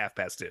was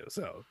 2:30.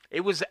 So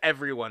it was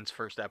everyone's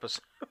first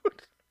episode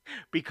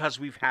because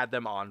we've had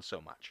them on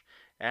so much,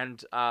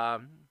 and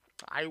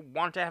I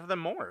want to have them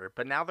more,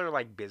 but now they're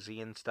like busy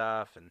and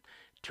stuff and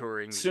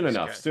touring. Soon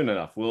enough.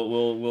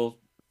 We'll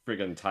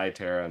friggin' tie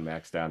Tara and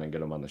Max down and get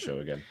them on the show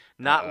again.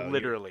 Not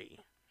literally.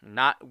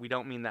 We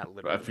don't mean that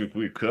literally. If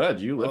we could,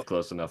 you live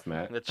close enough,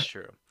 Matt. That's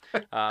true.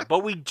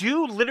 But we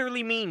do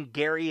literally mean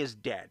Gary is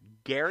dead.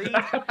 Gary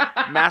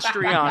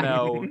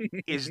Mastriano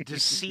is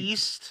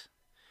deceased,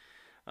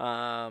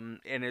 and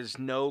is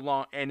no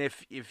long. And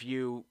if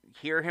you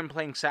hear him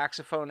playing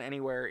saxophone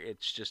anywhere,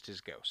 it's just his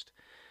ghost.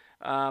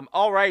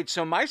 All right,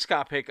 so my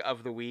ska pick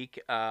of the week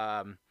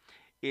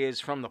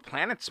is from the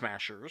Planet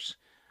Smashers.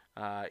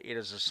 It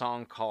is a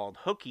song called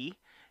Hooky,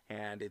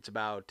 and it's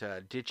about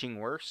ditching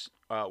work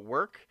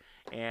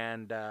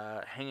and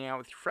hanging out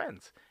with your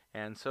friends.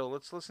 And so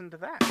let's listen to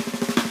that.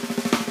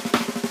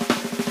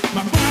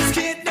 My boss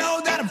can't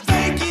know that I'm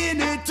faking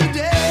it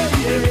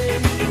today.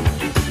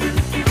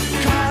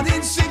 Called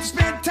in sick,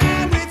 spent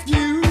time with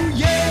you,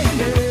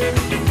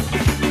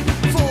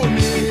 for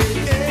me,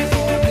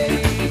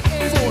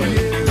 for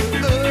you,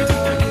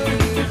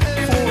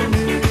 for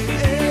me,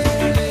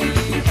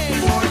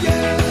 for you.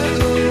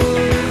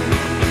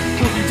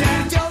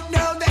 Dad don't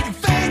know that you're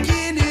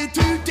faking it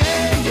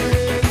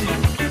today.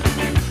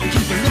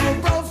 Keep a low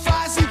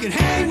profile so you can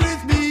hang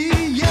with me,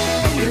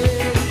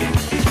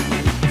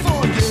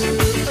 for you,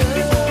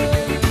 for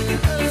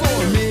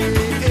me,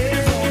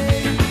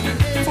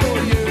 for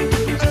you,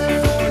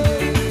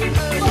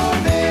 for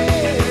me.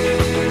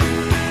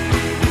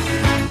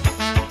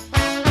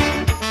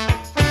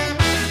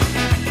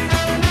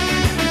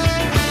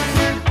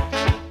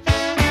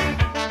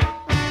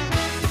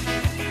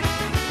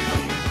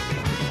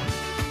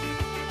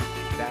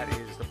 That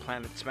is the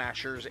Planet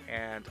Smashers,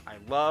 and I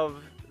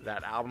love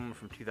that album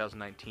from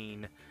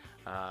 2019.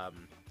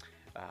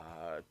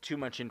 Too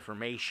Much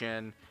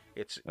Information.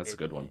 That's a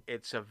good one.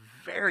 It's a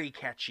very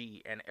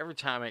catchy, and every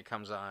time it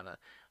comes on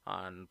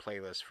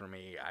playlist for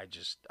me,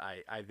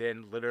 I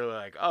then literally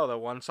like, oh, the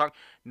one song.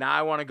 Now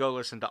I want to go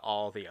listen to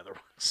all the other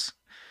ones.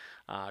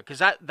 Because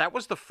that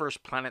was the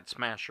first Planet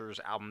Smashers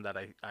album that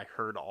I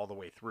heard all the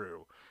way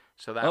through.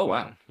 So that Oh,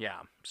 one, wow. yeah.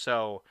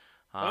 So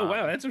oh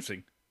wow, that's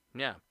interesting.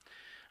 yeah.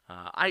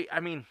 I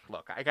mean,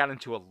 look, I got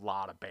into a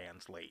lot of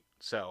bands late,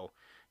 so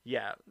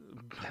yeah.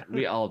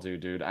 We all do,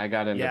 dude. I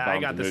got into I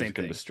the got the same music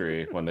thing.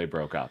 industry when they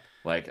broke up.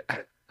 Like,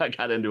 I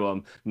got into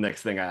them.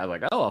 Next thing I was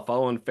like, oh, I'll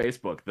follow on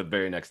Facebook. The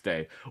very next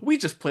day, we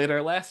just played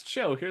our last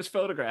show. Here's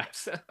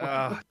photographs.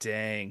 Oh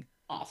dang.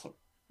 Awesome.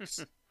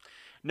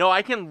 No,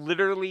 I can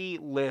literally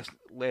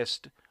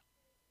list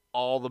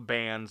all the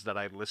bands that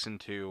I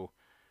listened to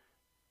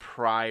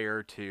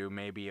prior to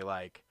maybe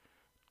like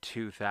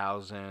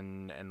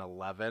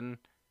 2011.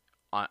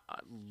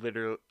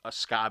 Literally,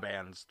 ska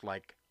bands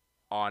like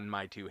on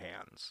my two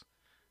hands.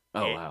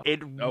 Wow.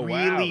 It Oh really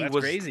wow, that's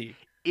was crazy.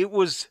 It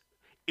was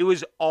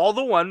all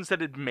the ones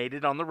that had made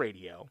it on the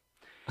radio,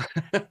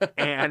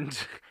 and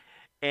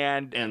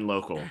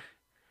local.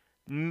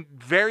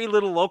 very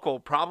little local.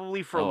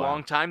 Probably for a wow.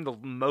 long time, the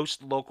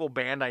most local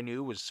band I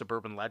knew was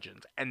Suburban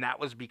Legends, and that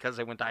was because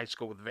I went to high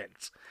school with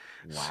Vince.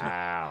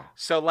 Wow.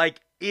 So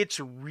like, it's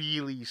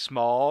really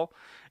small.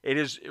 It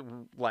is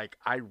like,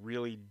 I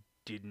really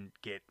didn't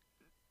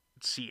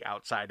see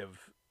outside of,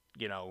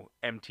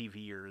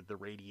 MTV or the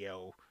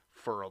radio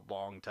for a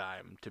long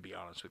time, to be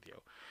honest with you.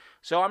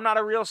 So I'm not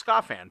a real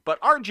ska fan. But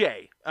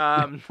RJ,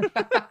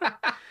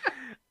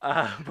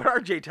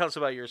 tell us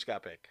about your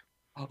ska pick.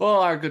 Well,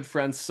 our good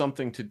friends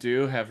Something to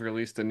Do have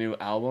released a new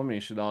album. You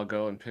should all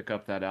go and pick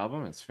up that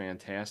album. It's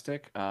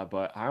fantastic.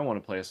 But I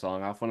want to play a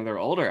song off one of their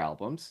older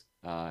albums.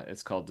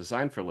 It's called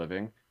Design for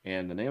Living.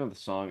 And the name of the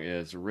song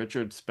is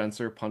Richard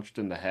Spencer Punched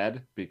in the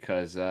Head,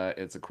 because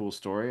it's a cool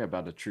story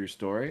about a true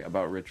story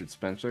about Richard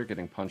Spencer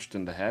getting punched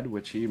in the head,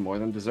 which he more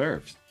than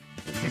deserves.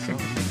 It's the song.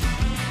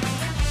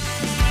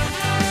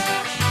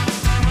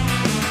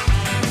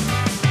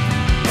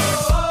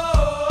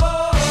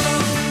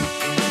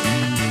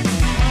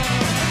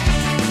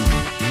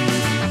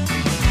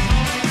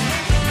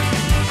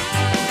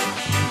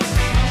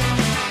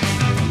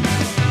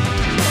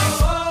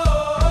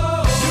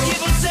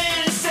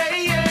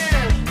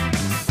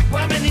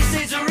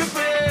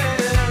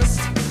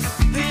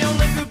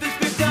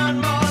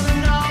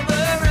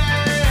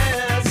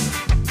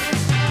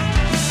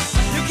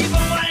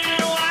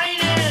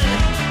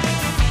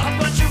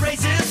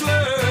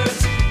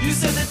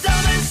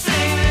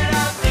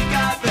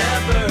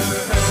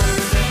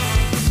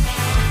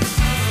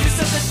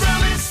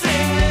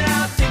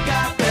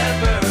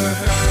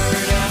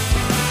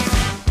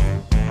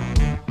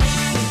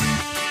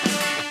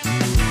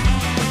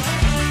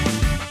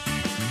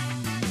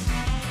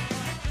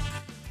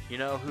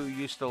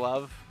 To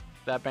love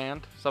that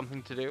band,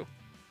 Something to Do.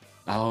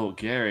 Oh,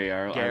 Gary,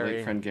 our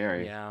late friend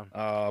Gary. Yeah.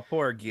 Oh,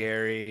 poor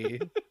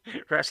Gary.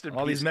 Rest in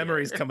all peace, these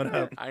memories Gary. coming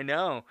up. I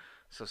know.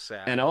 So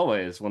sad. And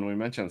always, when we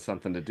mention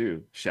Something to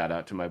Do, shout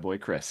out to my boy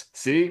Chris.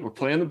 See, we're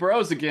playing the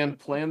bros again.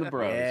 Playing the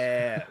bros.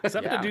 Yeah.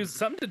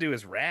 Something to do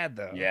is rad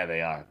though. Yeah,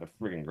 they are. They're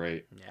freaking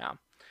great. Yeah.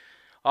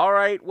 All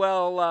right.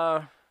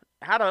 Well,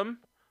 Adam,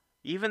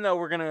 even though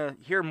we're gonna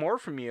hear more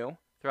from you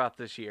throughout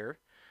this year,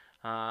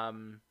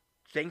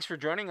 thanks for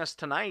joining us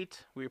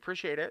tonight. We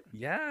appreciate it.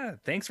 Yeah,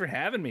 thanks for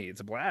having me.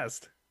 It's a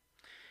blast.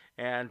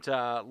 And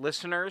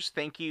listeners,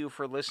 thank you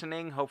for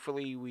listening.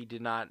 Hopefully we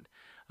did not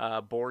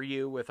bore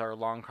you with our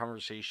long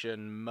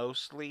conversation,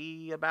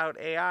 mostly about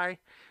AI.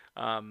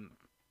 And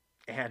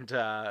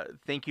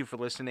thank you for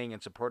listening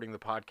and supporting the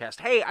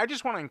podcast. Hey, I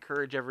just want to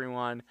encourage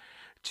everyone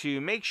to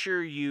make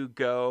sure you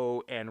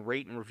go and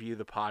rate and review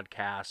the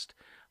podcast,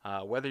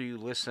 whether you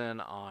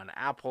listen on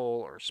Apple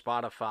or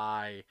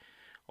Spotify,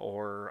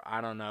 or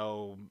I don't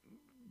know,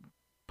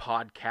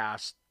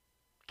 Podbean,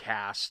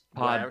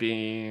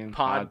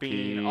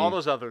 all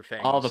those other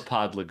things. All the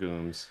pod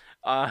legumes.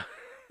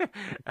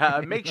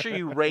 Make sure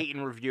you rate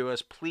and review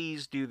us.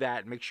 Please do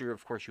that. Make sure,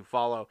 of course, you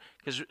follow,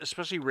 because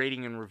especially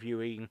rating and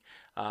reviewing,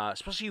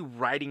 especially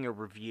writing a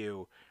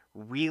review,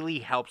 really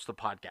helps the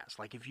podcast.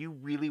 Like, if you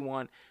really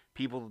want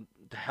people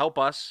to help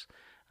us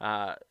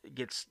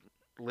get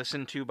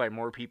listened to by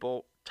more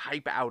people,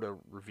 type out a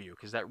review,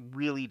 because that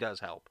really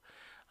does help.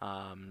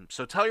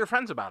 So tell your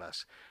friends about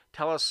us.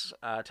 Tell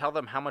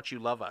them how much you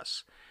love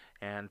us.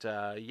 And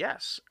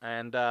yes,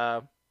 and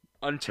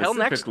until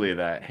next. Specifically,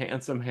 that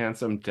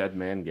handsome dead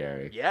man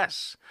Gary.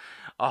 Yes.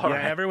 All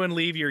right. Everyone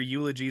leave your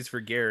eulogies for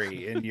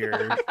Gary in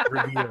your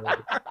review.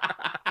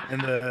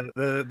 And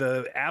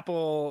the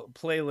Apple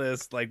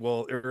playlist,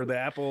 or the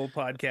Apple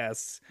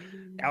Podcasts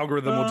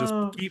algorithm will just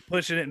keep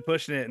pushing it,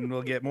 and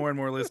we'll get more and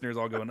more listeners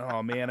all going,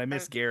 oh man, I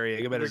miss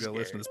Gary. I better go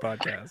listen to this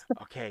podcast.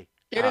 Okay.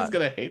 Gary's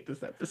gonna hate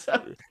this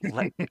episode.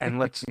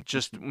 Let's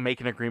just make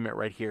an agreement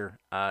right here,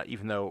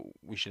 even though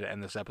we should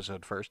end this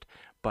episode first.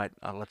 But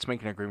let's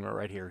make an agreement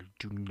right here.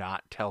 Do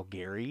not tell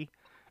Gary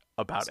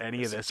about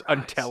any of this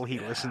until he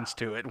listens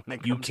to it. When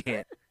it comes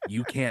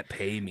You can't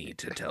pay me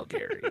to tell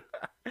Gary.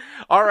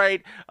 All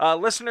right,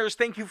 listeners,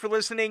 thank you for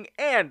listening,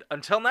 and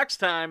until next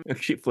time,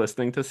 keep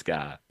listening to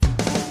Ska.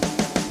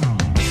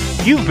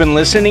 You've been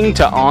listening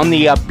to On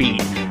the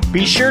Upbeat.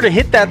 Be sure to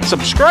hit that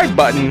subscribe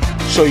button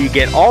so you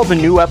get all the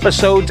new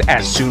episodes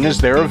as soon as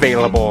they're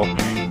available.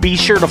 Be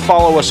sure to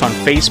follow us on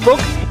Facebook,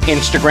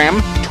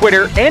 Instagram,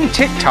 Twitter, and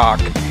TikTok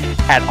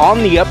at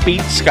On the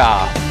Upbeat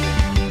Ska.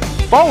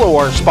 Follow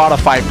our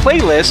Spotify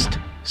playlist,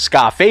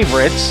 Ska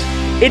Favorites.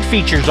 It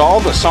features all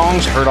the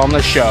songs heard on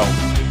the show.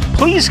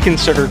 Please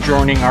consider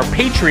joining our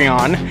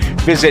Patreon.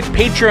 Visit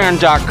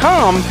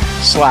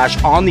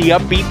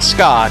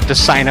patreon.com/ontheupbeatska to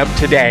sign up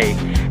today.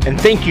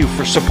 And thank you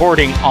for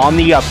supporting On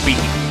the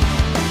Upbeat.